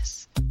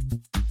promise.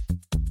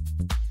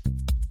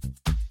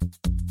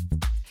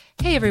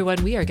 Hey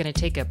everyone, we are going to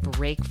take a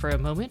break for a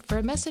moment for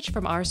a message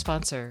from our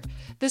sponsor.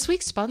 This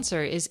week's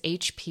sponsor is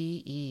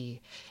HPE,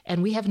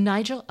 and we have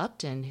Nigel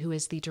Upton, who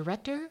is the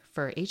director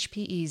for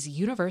HPE's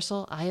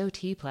Universal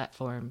IoT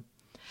platform.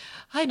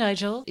 Hi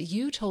Nigel,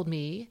 you told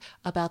me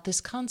about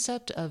this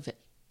concept of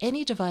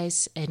any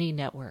device, any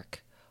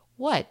network.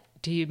 What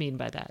do you mean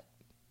by that?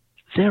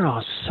 There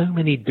are so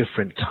many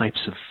different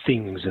types of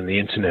things in the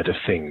Internet of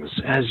Things.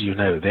 As you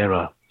know, there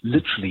are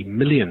literally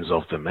millions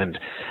of them, and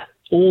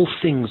all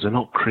things are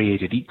not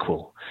created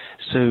equal.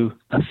 So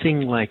a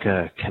thing like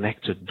a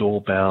connected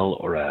doorbell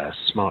or a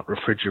smart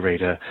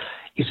refrigerator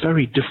is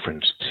very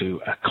different to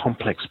a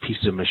complex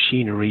piece of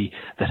machinery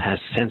that has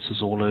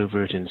sensors all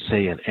over it in,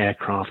 say, an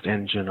aircraft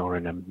engine or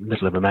in the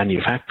middle of a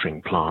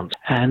manufacturing plant.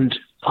 And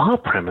our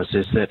premise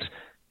is that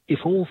if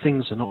all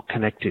things are not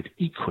connected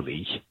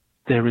equally,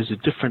 there is a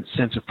different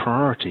sense of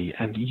priority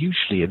and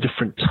usually a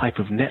different type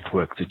of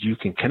network that you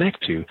can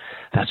connect to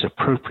that's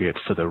appropriate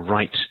for the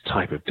right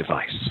type of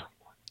device.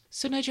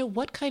 So Nigel,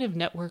 what kind of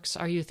networks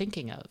are you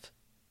thinking of?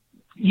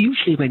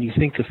 Usually when you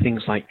think of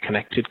things like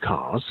connected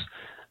cars,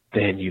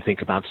 then you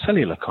think about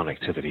cellular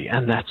connectivity,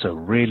 and that's a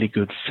really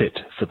good fit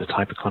for the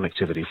type of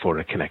connectivity for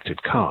a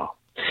connected car.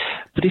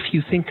 But if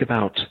you think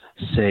about,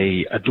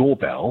 say, a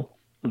doorbell,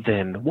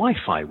 then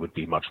Wi-Fi would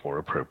be much more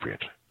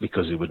appropriate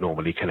because it would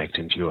normally connect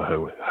into your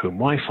home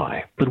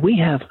Wi-Fi. But we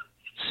have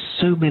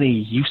so many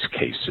use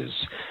cases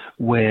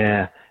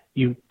where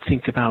you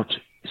think about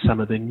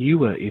some of the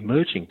newer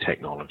emerging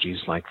technologies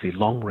like the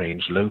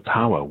long-range,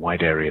 low-power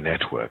wide area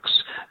networks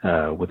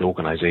with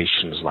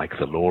organizations like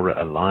the LoRa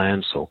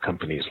Alliance or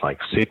companies like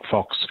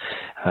Sigfox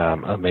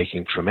are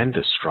making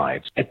tremendous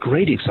strides. A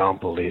great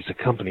example is a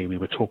company we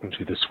were talking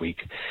to this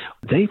week.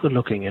 They were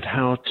looking at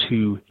how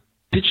to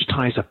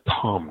digitize a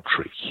palm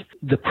tree.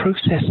 The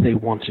process they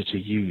wanted to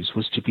use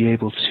was to be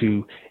able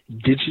to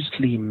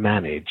digitally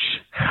manage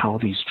how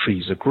these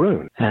trees are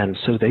grown. And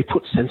so they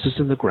put sensors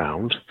in the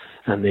ground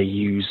and they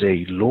use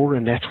a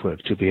LoRa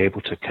network to be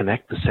able to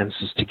connect the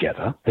sensors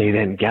together. They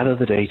then gather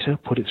the data,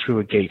 put it through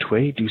a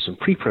gateway, do some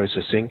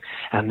pre-processing,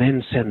 and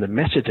then send the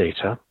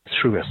metadata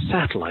through a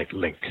satellite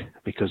link,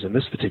 because in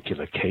this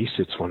particular case,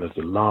 it's one of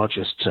the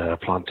largest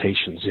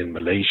plantations in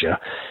Malaysia.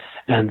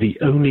 And the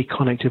only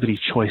connectivity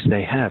choice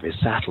they have is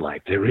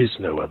satellite. There is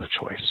no other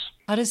choice.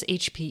 How does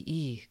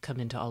HPE come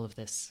into all of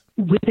this?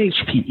 With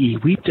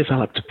HPE, we've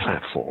developed a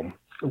platform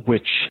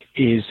which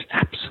is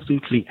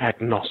absolutely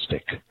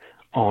agnostic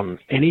on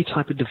any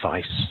type of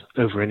device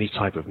over any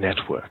type of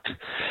network.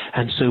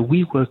 And so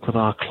we work with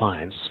our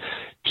clients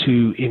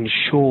to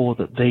ensure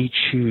that they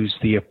choose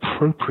the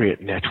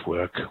appropriate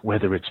network,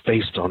 whether it's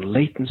based on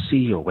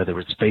latency or whether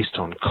it's based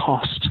on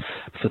cost,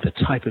 for the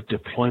type of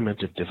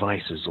deployment of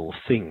devices or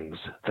things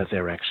that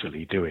they're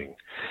actually doing.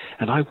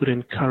 And I would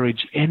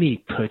encourage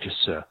any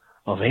purchaser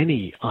of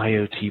any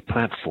IoT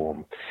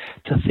platform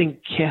to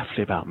think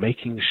carefully about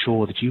making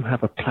sure that you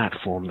have a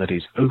platform that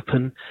is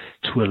open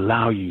to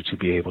allow you to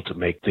be able to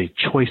make the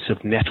choice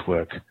of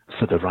network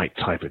for the right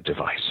type of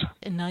device.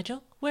 And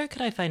Nigel, where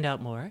could I find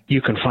out more?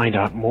 You can find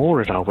out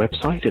more at our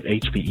website at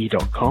hpe.com/IoT.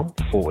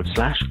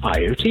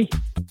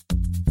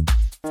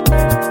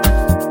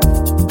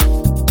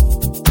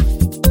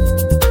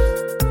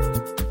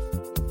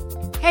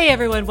 Hey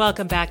everyone,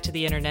 welcome back to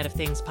the Internet of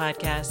Things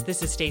podcast.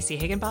 This is Stacey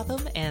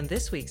Higginbotham, and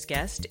this week's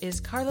guest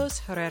is Carlos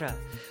Herrera,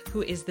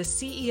 who is the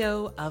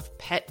CEO of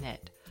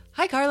PetNet.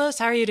 Hi Carlos,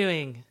 how are you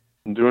doing?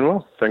 I'm doing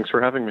well. Thanks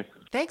for having me.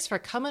 Thanks for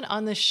coming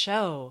on the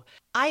show.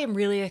 I am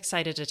really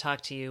excited to talk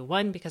to you.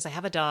 One, because I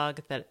have a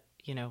dog that,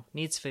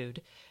 needs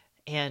food.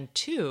 And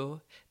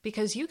two,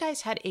 because you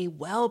guys had a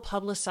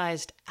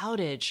well-publicized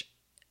outage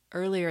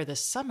earlier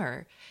this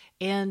summer,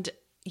 and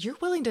you're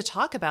willing to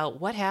talk about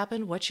what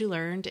happened, what you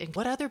learned, and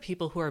what other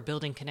people who are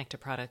building connected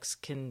products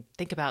can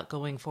think about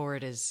going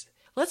forward.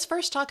 Let's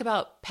first talk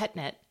about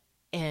PetNet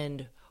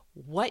and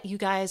what you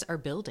guys are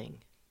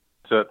building.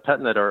 So at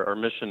PetNet, our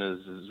mission is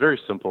very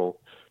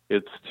simple.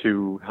 It's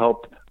to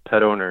help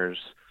pet owners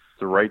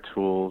the right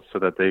tools so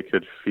that they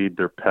could feed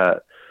their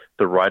pet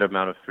the right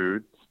amount of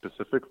food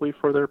specifically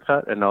for their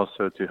pet, and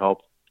also to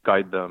help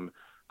guide them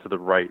to the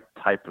right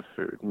type of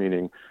food,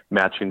 meaning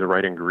matching the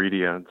right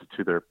ingredients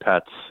to their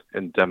pet's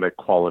endemic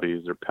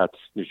qualities, their pet's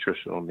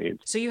nutritional needs.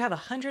 So you have a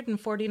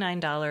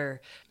 $149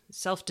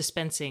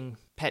 self-dispensing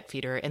pet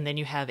feeder, and then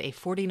you have a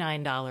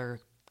 $49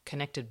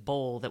 connected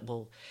bowl that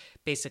will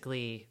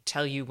basically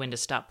tell you when to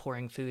stop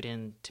pouring food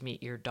in to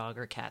meet your dog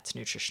or cat's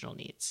nutritional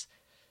needs.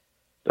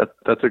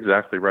 That's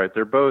exactly right.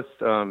 They're both,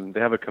 they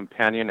have a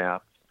companion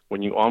app.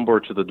 When you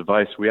onboard to the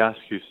device, we ask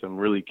you some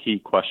really key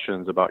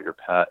questions about your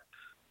pet.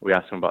 We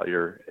ask them about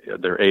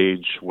their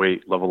age,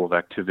 weight, level of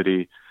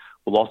activity.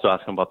 We'll also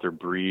ask them about their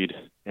breed,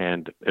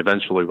 and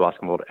eventually we'll ask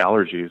them about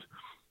allergies.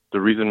 The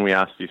reason we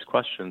ask these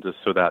questions is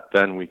so that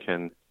then we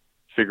can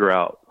figure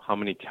out how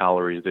many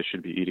calories they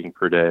should be eating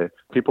per day.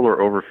 People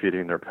are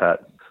overfeeding their pet.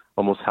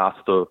 Almost half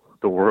the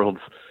world,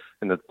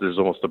 and that there's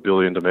almost 1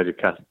 billion domestic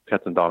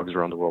cats and dogs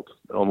around the world.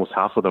 Almost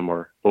half of them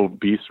are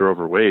obese or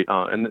overweight.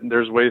 And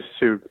there's ways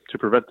to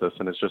prevent this,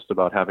 and it's just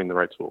about having the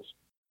right tools.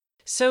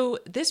 So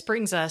this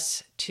brings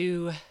us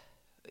to,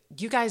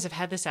 you guys have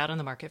had this out on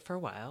the market for a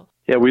while.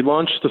 Yeah, we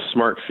launched the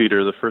Smart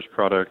Feeder, the first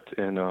product,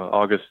 in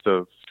August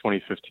of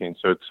 2015.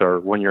 So it's our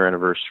 1-year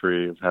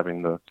anniversary of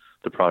having the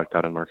product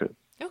out on market.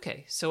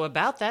 Okay, so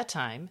about that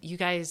time, you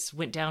guys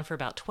went down for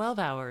about 12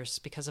 hours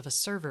because of a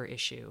server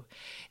issue,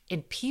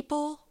 and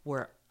people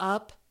were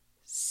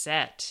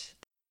upset.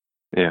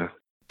 Yeah.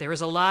 There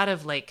was a lot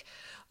of like,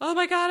 oh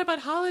my God, I'm on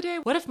holiday.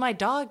 What if my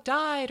dog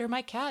died or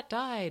my cat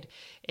died?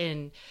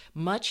 And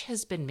much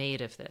has been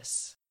made of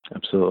this.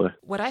 Absolutely.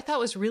 What I thought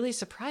was really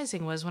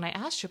surprising was when I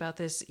asked you about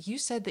this, you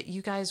said that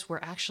you guys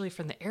were actually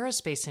from the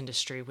aerospace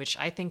industry, which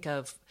I think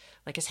of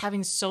like as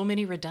having so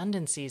many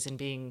redundancies and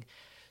being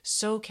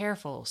so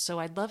careful. So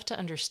I'd love to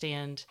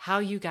understand how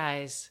you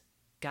guys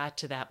got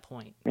to that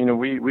point.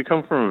 We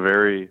come from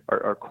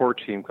our core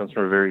team comes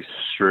from a very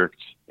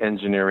strict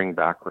engineering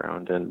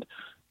background. And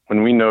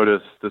when we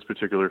noticed this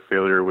particular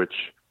failure,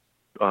 which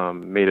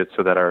made it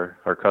so that our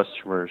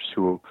customers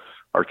who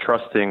are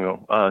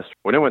trusting us,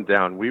 when it went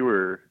down, we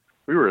were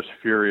as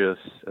furious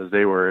as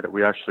they were.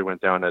 We actually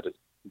went down at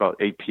about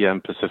 8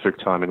 p.m. Pacific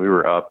time, and we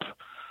were up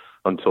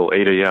until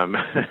 8 a.m.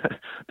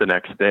 the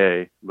next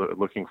day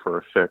looking for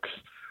a fix.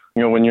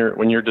 When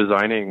you're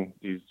designing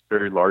these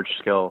very large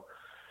scale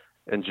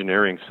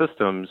engineering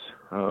systems,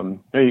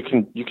 you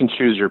can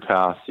choose your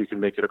path. You can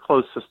make it a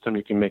closed system.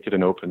 You can make it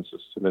an open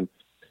system. And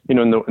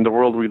in the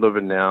world we live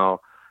in now,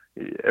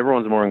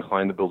 everyone's more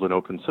inclined to build an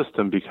open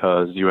system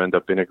because you end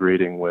up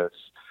integrating with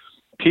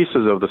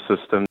pieces of the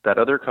system that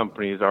other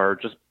companies are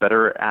just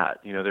better at.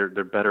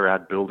 They're better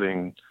at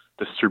building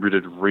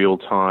distributed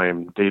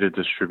real-time data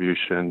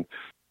distribution.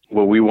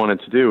 What we wanted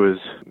to do is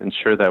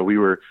ensure that we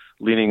were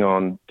leaning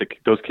on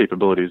those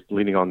capabilities,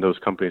 leaning on those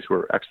companies who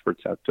are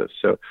experts at this.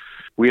 So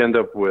we end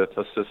up with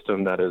a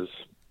system that is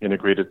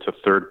integrated to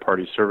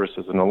third-party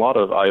services. And a lot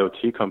of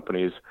IoT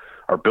companies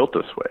are built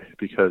this way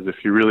because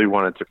if you really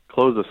wanted to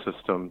close a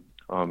system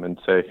and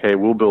say, hey,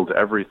 we'll build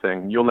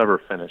everything, you'll never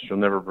finish. You'll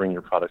never bring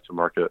your product to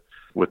market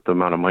with the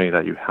amount of money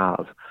that you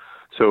have.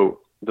 So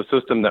the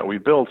system that we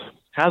built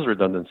has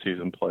redundancies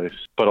in place,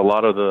 but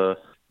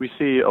we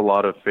see a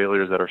lot of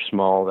failures that are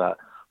small that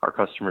our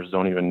customers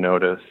don't even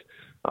notice.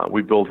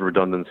 We build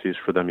redundancies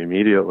for them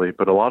immediately,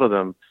 but a lot of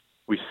them,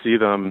 we see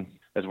them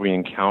as we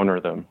encounter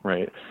them,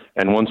 right?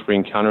 And once we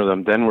encounter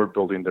them, then we're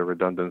building the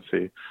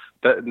redundancy.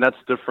 That's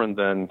different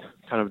than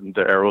kind of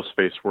the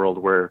aerospace world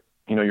where,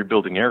 you're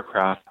building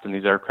aircraft and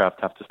these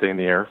aircraft have to stay in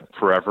the air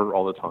forever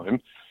all the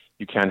time.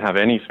 You can't have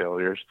any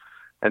failures.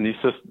 And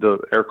the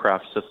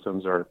aircraft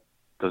systems are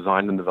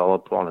designed and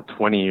developed on a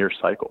 20-year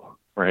cycle,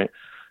 right?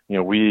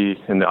 We,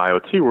 in the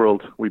IoT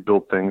world, we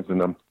build things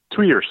in a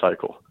 2-year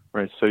cycle.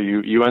 right? So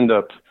you end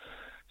up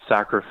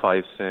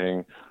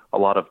sacrificing a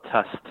lot of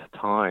test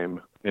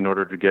time in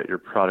order to get your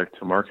product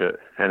to market.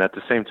 And at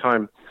the same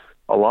time,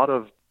 a lot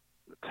of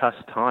test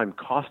time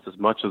costs as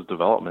much as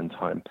development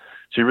time.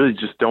 So you really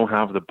just don't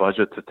have the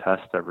budget to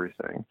test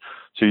everything.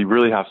 So you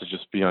really have to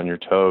just be on your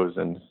toes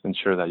and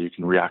ensure that you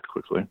can react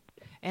quickly.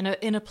 And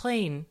in a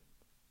plane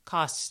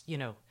costs,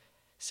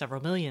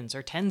 several millions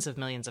or tens of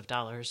millions of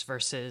dollars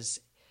versus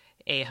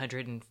a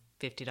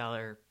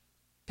 $150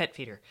 pet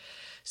feeder.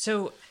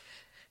 So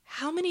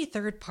how many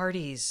third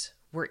parties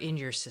were in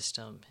your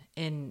system?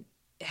 And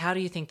how do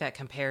you think that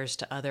compares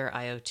to other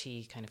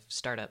IoT kind of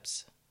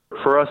startups?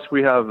 For us,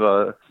 we have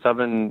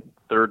 7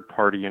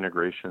 third-party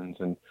integrations,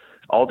 and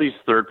all these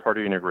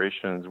third-party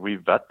integrations, we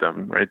vet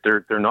them, right?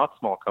 They're not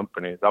small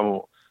companies. I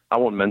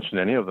won't mention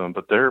any of them,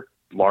 but they're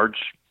large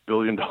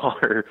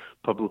billion-dollar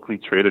publicly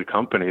traded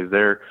companies.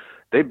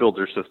 They build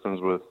their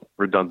systems with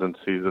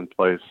redundancies in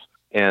place,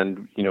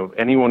 and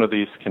any one of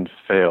these can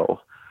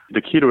fail.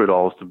 The key to it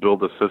all is to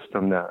build a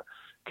system that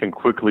can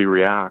quickly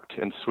react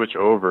and switch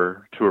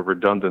over to a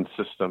redundant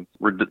system.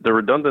 The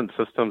redundant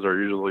systems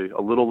are usually a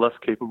little less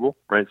capable,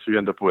 right? So you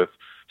end up with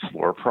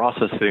slower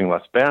processing,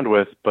 less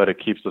bandwidth, but it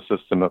keeps the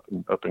system up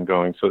and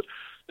going. So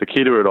the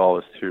key to it all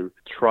is to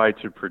try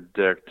to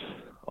predict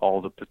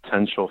all the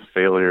potential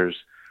failures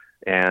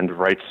and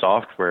write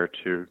software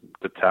to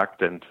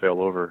detect and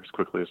fail over as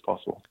quickly as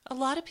possible. A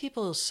lot of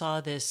people saw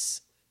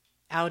this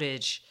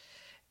outage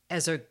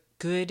as a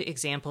good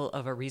example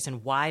of a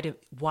reason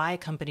why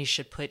companies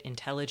should put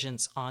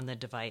intelligence on the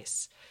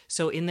device.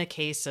 So in the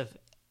case of,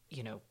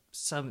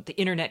 the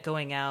internet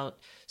going out,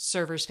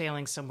 servers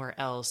failing somewhere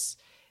else,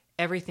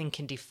 everything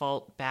can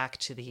default back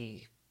to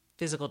the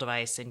physical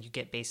device and you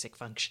get basic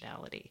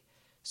functionality.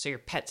 So your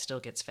pet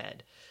still gets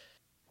fed.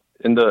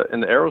 In the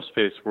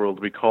aerospace world,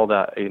 we call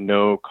that a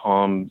no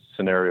comm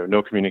scenario,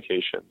 no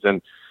communications.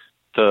 And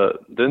the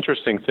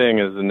interesting thing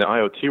is in the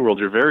IoT world,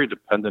 you're very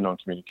dependent on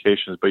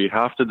communications, but you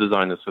have to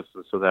design the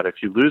system so that if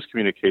you lose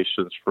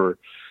communications for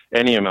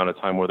any amount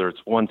of time, whether it's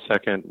 1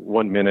 second,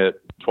 1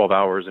 minute, 12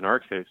 hours in our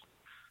case,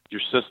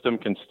 your system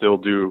can still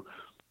do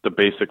the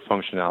basic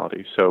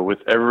functionality. So with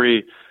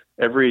every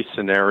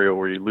scenario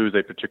where you lose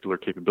a particular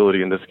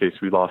capability, in this case,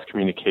 we lost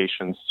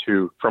communications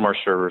from our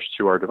servers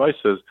to our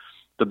devices,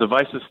 the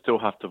devices still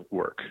have to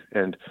work.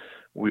 And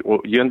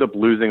you end up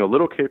losing a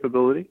little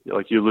capability,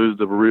 like you lose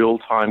the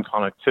real-time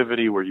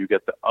connectivity where you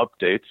get the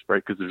updates,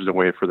 right? Because there's a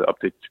way for the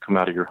updates to come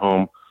out of your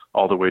home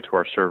all the way to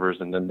our servers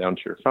and then down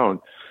to your phone.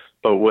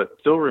 But what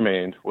still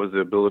remained was the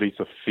ability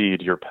to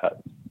feed your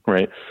pet,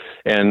 right?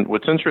 And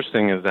what's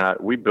interesting is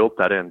that we built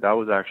that in. That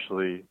was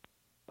actually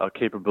a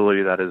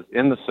capability that is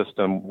in the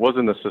system, was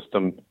in the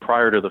system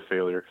prior to the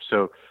failure.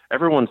 So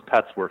everyone's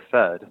pets were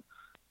fed.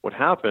 What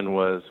happened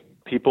was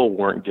people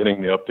weren't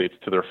getting the updates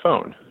to their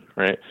phone,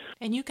 right?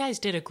 And you guys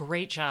did a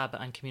great job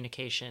on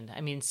communication.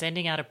 I mean,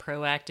 sending out a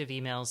proactive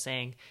email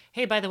saying,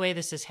 hey, by the way,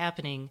 this is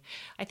happening.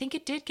 I think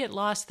it did get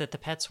lost that the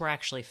pets were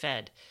actually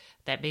fed.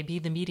 That may be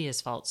the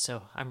media's fault,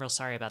 so I'm real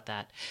sorry about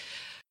that.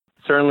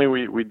 Certainly,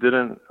 we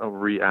didn't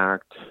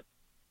react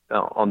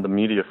on the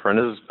media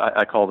front.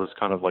 I call this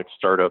kind of like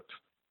startup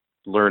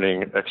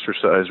learning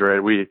exercise,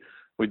 right? We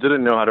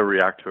didn't know how to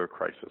react to a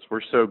crisis.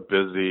 We're so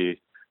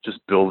busy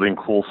just building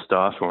cool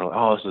stuff, and we're like,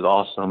 oh, this is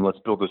awesome, let's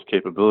build this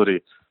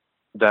capability,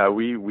 that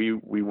we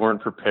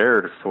weren't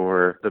prepared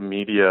for the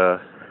media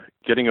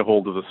getting a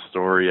hold of the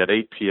story at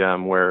 8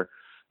 p.m. where,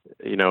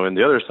 in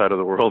the other side of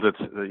the world,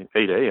 it's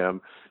 8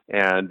 a.m.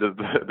 and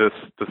the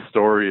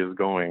story is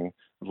going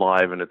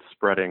live and it's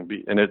spreading.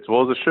 And it's,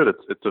 well, as it should.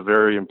 It's a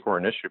very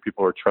important issue.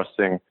 People are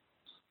trusting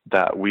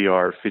that we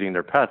are feeding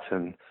their pets,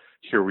 and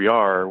here we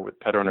are with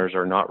pet owners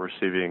are not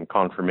receiving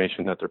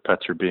confirmation that their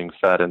pets are being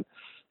fed, and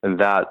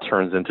that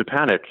turns into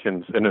panic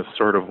in a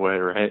sort of way,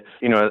 right?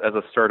 As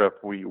a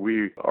startup,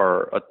 we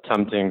are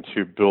attempting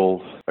to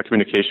build a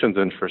communications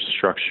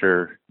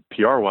infrastructure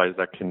PR-wise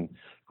that can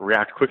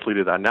react quickly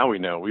to that. Now we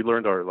know. We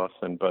learned our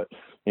lesson, but,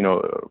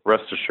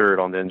 rest assured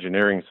on the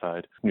engineering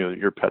side,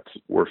 your pets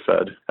were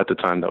fed at the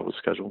time that was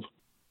scheduled.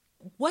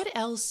 What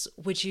else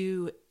would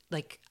you,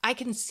 I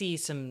can see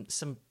some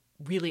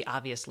really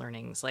obvious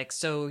learnings.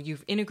 So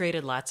you've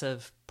integrated lots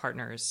of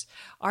partners.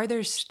 Are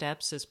there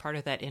steps as part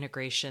of that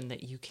integration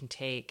that you can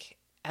take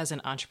as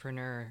an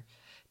entrepreneur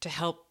to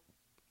help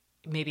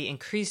maybe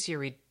increase your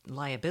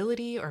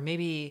reliability, or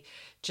maybe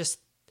just,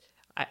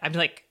 I'm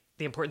like,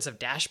 the importance of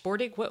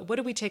dashboarding? What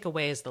do we take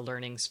away as the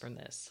learnings from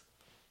this?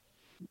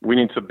 We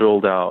need to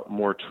build out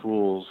more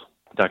tools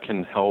that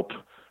can help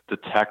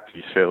detect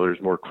these failures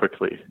more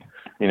quickly,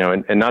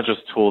 and not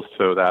just tools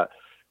so that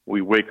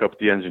we wake up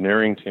the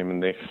engineering team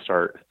and they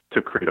start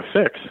to create a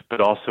fix, but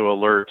also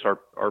alert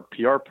our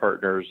PR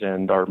partners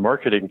and our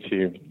marketing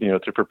team,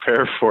 to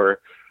prepare for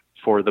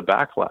the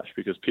backlash,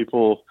 because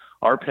people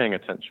are paying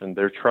attention.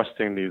 They're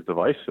trusting these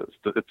devices.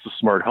 It's a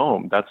smart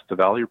home. That's the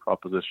value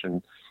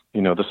proposition.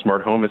 The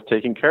smart home is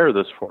taking care of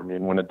this for me.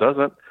 And when it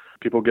doesn't,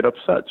 people get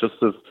upset. Just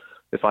as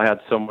if I had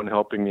someone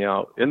helping me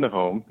out in the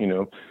home,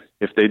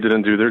 if they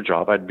didn't do their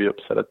job, I'd be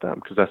upset at them,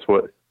 because that's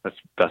what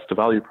That's the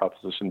value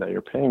proposition that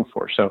you're paying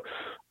for. So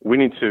we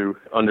need to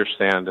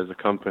understand as a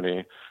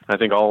company, I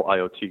think all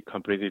IoT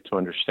companies need to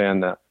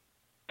understand that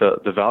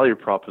the value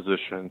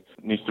proposition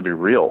needs to be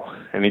real.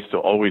 It needs to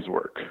always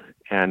work.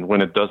 And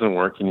when it doesn't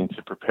work, you need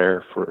to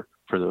prepare for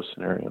those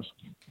scenarios.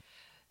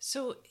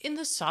 So in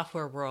the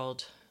software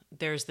world,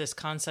 there's this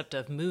concept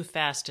of move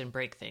fast and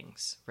break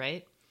things,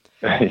 right?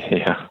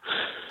 Yeah.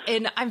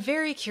 And I'm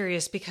very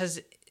curious because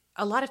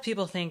a lot of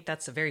people think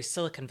that's a very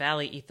Silicon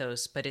Valley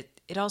ethos, but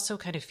it also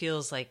kind of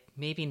feels like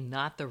maybe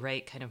not the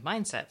right kind of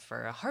mindset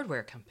for a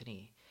hardware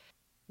company.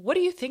 What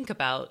do you think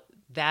about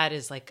that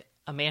as like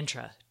a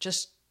mantra,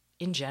 just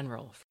in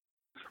general?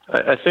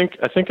 I think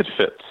it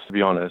fits, to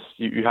be honest.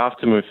 You have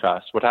to move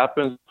fast. What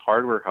happens with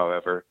hardware,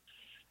 however,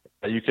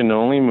 you can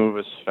only move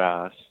as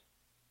fast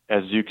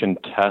as you can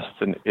test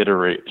and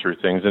iterate through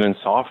things. And in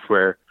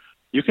software,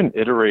 you can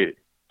iterate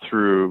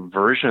through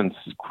versions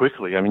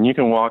quickly. I mean, you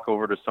can walk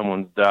over to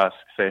someone's desk,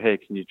 say, hey,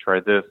 can you try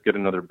this, get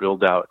another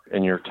build out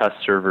in your test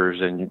servers,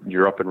 and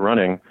you're up and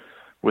running.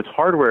 With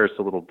hardware, it's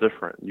a little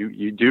different.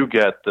 You do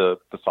get the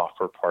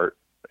software part.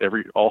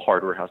 All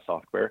hardware has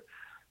software.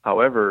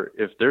 However,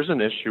 if there's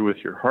an issue with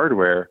your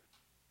hardware,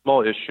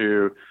 small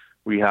issue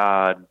we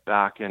had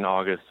back in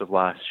August of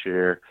last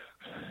year,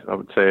 I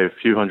would say a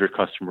few hundred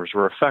customers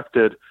were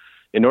affected.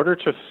 In order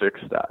to fix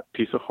that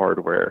piece of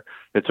hardware,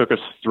 it took us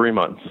 3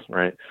 months,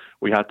 right?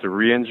 We had to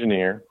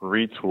re-engineer,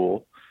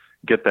 retool,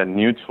 get that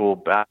new tool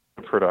back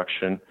to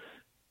production,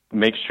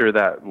 make sure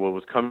that what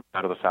was coming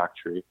out of the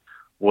factory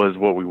was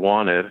what we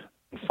wanted.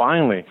 And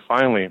finally,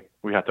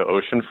 we had to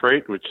ocean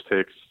freight, which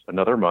takes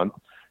another month.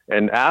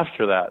 And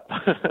after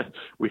that,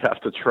 we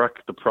have to truck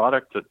the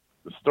product to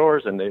the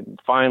stores, and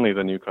finally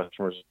the new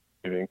customers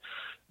moving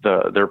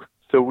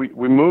So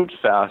we moved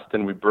fast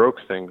and we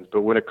broke things.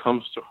 But when it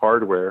comes to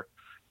hardware,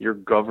 you're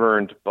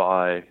governed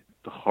by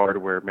the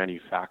hardware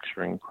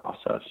manufacturing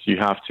process. You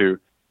have to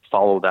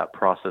follow that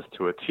process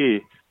to a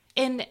T.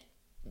 And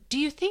do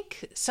you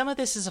think some of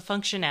this is a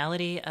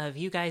functionality of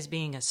you guys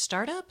being a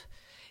startup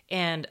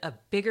and a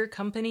bigger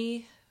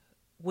company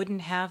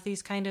wouldn't have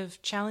these kind of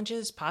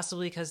challenges,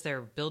 possibly because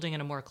they're building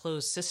in a more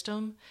closed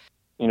system?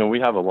 You know, we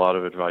have a lot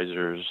of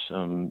advisors.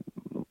 A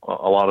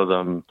lot of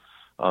them,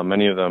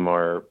 many of them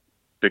are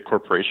big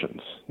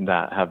corporations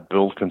that have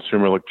built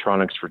consumer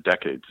electronics for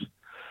decades.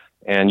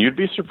 And you'd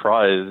be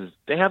surprised,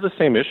 they have the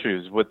same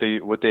issues.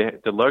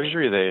 The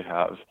luxury they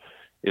have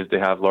is they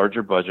have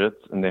larger budgets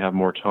and they have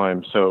more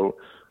time. So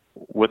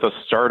with a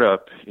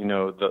startup, you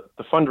know, the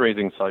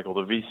fundraising cycle,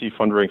 the VC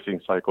fundraising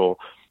cycle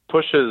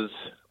pushes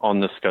on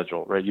the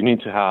schedule, right? You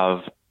need to have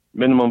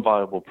minimum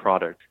viable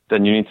product.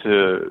 Then you need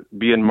to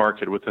be in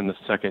market within the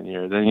second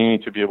year. Then you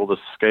need to be able to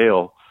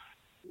scale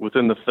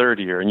within the third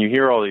year. And you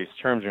hear all these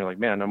terms and you're like,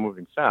 man, I'm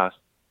moving fast.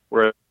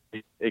 Whereas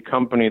a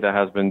company that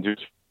has been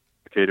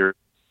duplicated,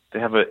 they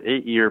have an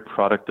 8-year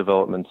product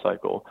development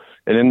cycle.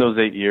 And in those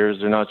 8 years,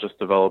 they're not just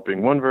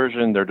developing one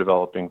version, they're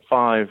developing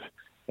 5,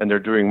 and they're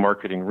doing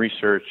marketing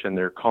research, and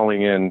they're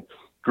calling in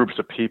groups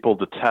of people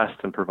to test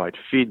and provide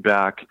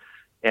feedback.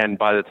 And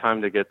by the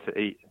time they get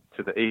to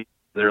the 8,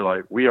 they're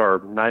like, we are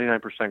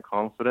 99%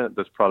 confident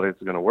this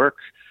product is going to work.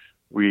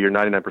 We are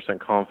 99%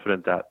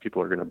 confident that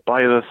people are going to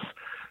buy this.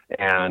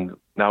 And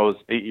now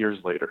it's 8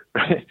 years later.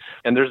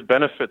 And there's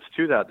benefits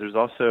to that. There's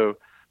also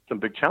some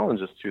big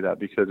challenges to that,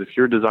 because if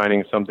you're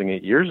designing something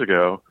 8 years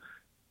ago,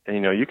 and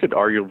you know, you could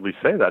arguably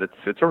say that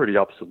it's already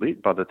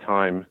obsolete by the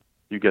time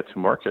you get to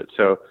market.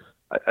 So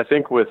I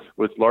think with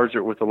a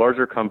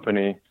larger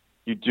company,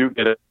 you do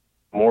get a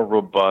more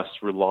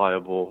robust,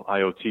 reliable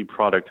IoT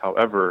product.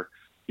 However,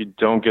 you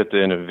don't get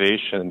the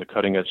innovation and the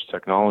cutting edge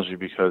technology,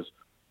 because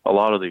a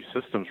lot of these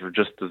systems were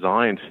just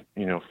designed,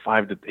 you know,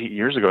 5 to 8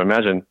 years ago.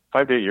 Imagine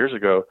 5 to 8 years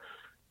ago,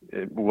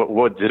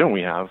 what didn't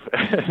we have?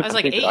 I was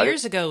like, 8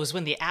 years ago was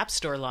when the App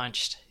Store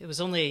launched. It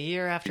was only a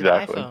year after the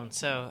iPhone,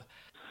 so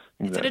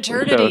it's an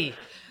eternity.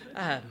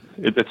 So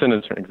it's an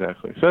eternity,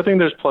 exactly. So I think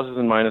there's pluses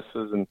and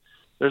minuses, and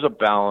there's a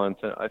balance.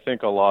 And I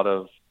think a lot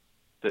of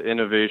the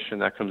innovation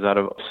that comes out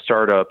of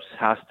startups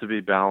has to be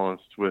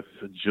balanced with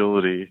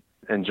agility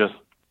and just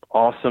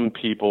awesome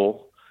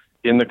people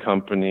in the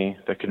company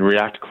that can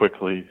react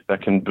quickly,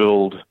 that can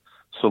build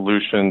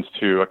solutions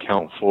to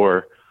account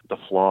for the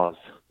flaws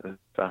as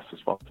fast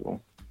as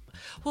possible.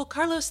 Well,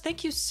 Carlos,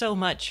 thank you so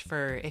much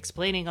for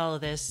explaining all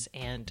of this,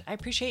 and I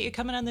appreciate you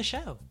coming on the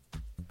show.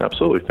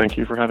 Absolutely. Thank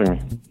you for having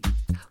me.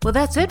 Well,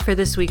 that's it for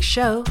this week's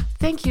show.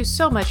 Thank you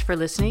so much for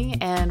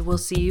listening, and we'll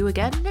see you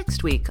again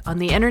next week on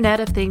the Internet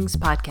of Things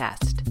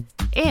podcast.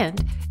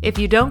 And if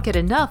you don't get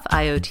enough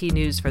IoT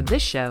news from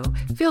this show,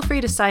 feel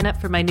free to sign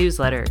up for my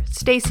newsletter,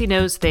 Stacy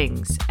Knows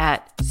Things,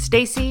 at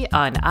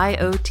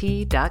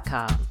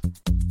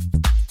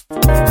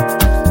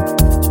stacyoniot.com.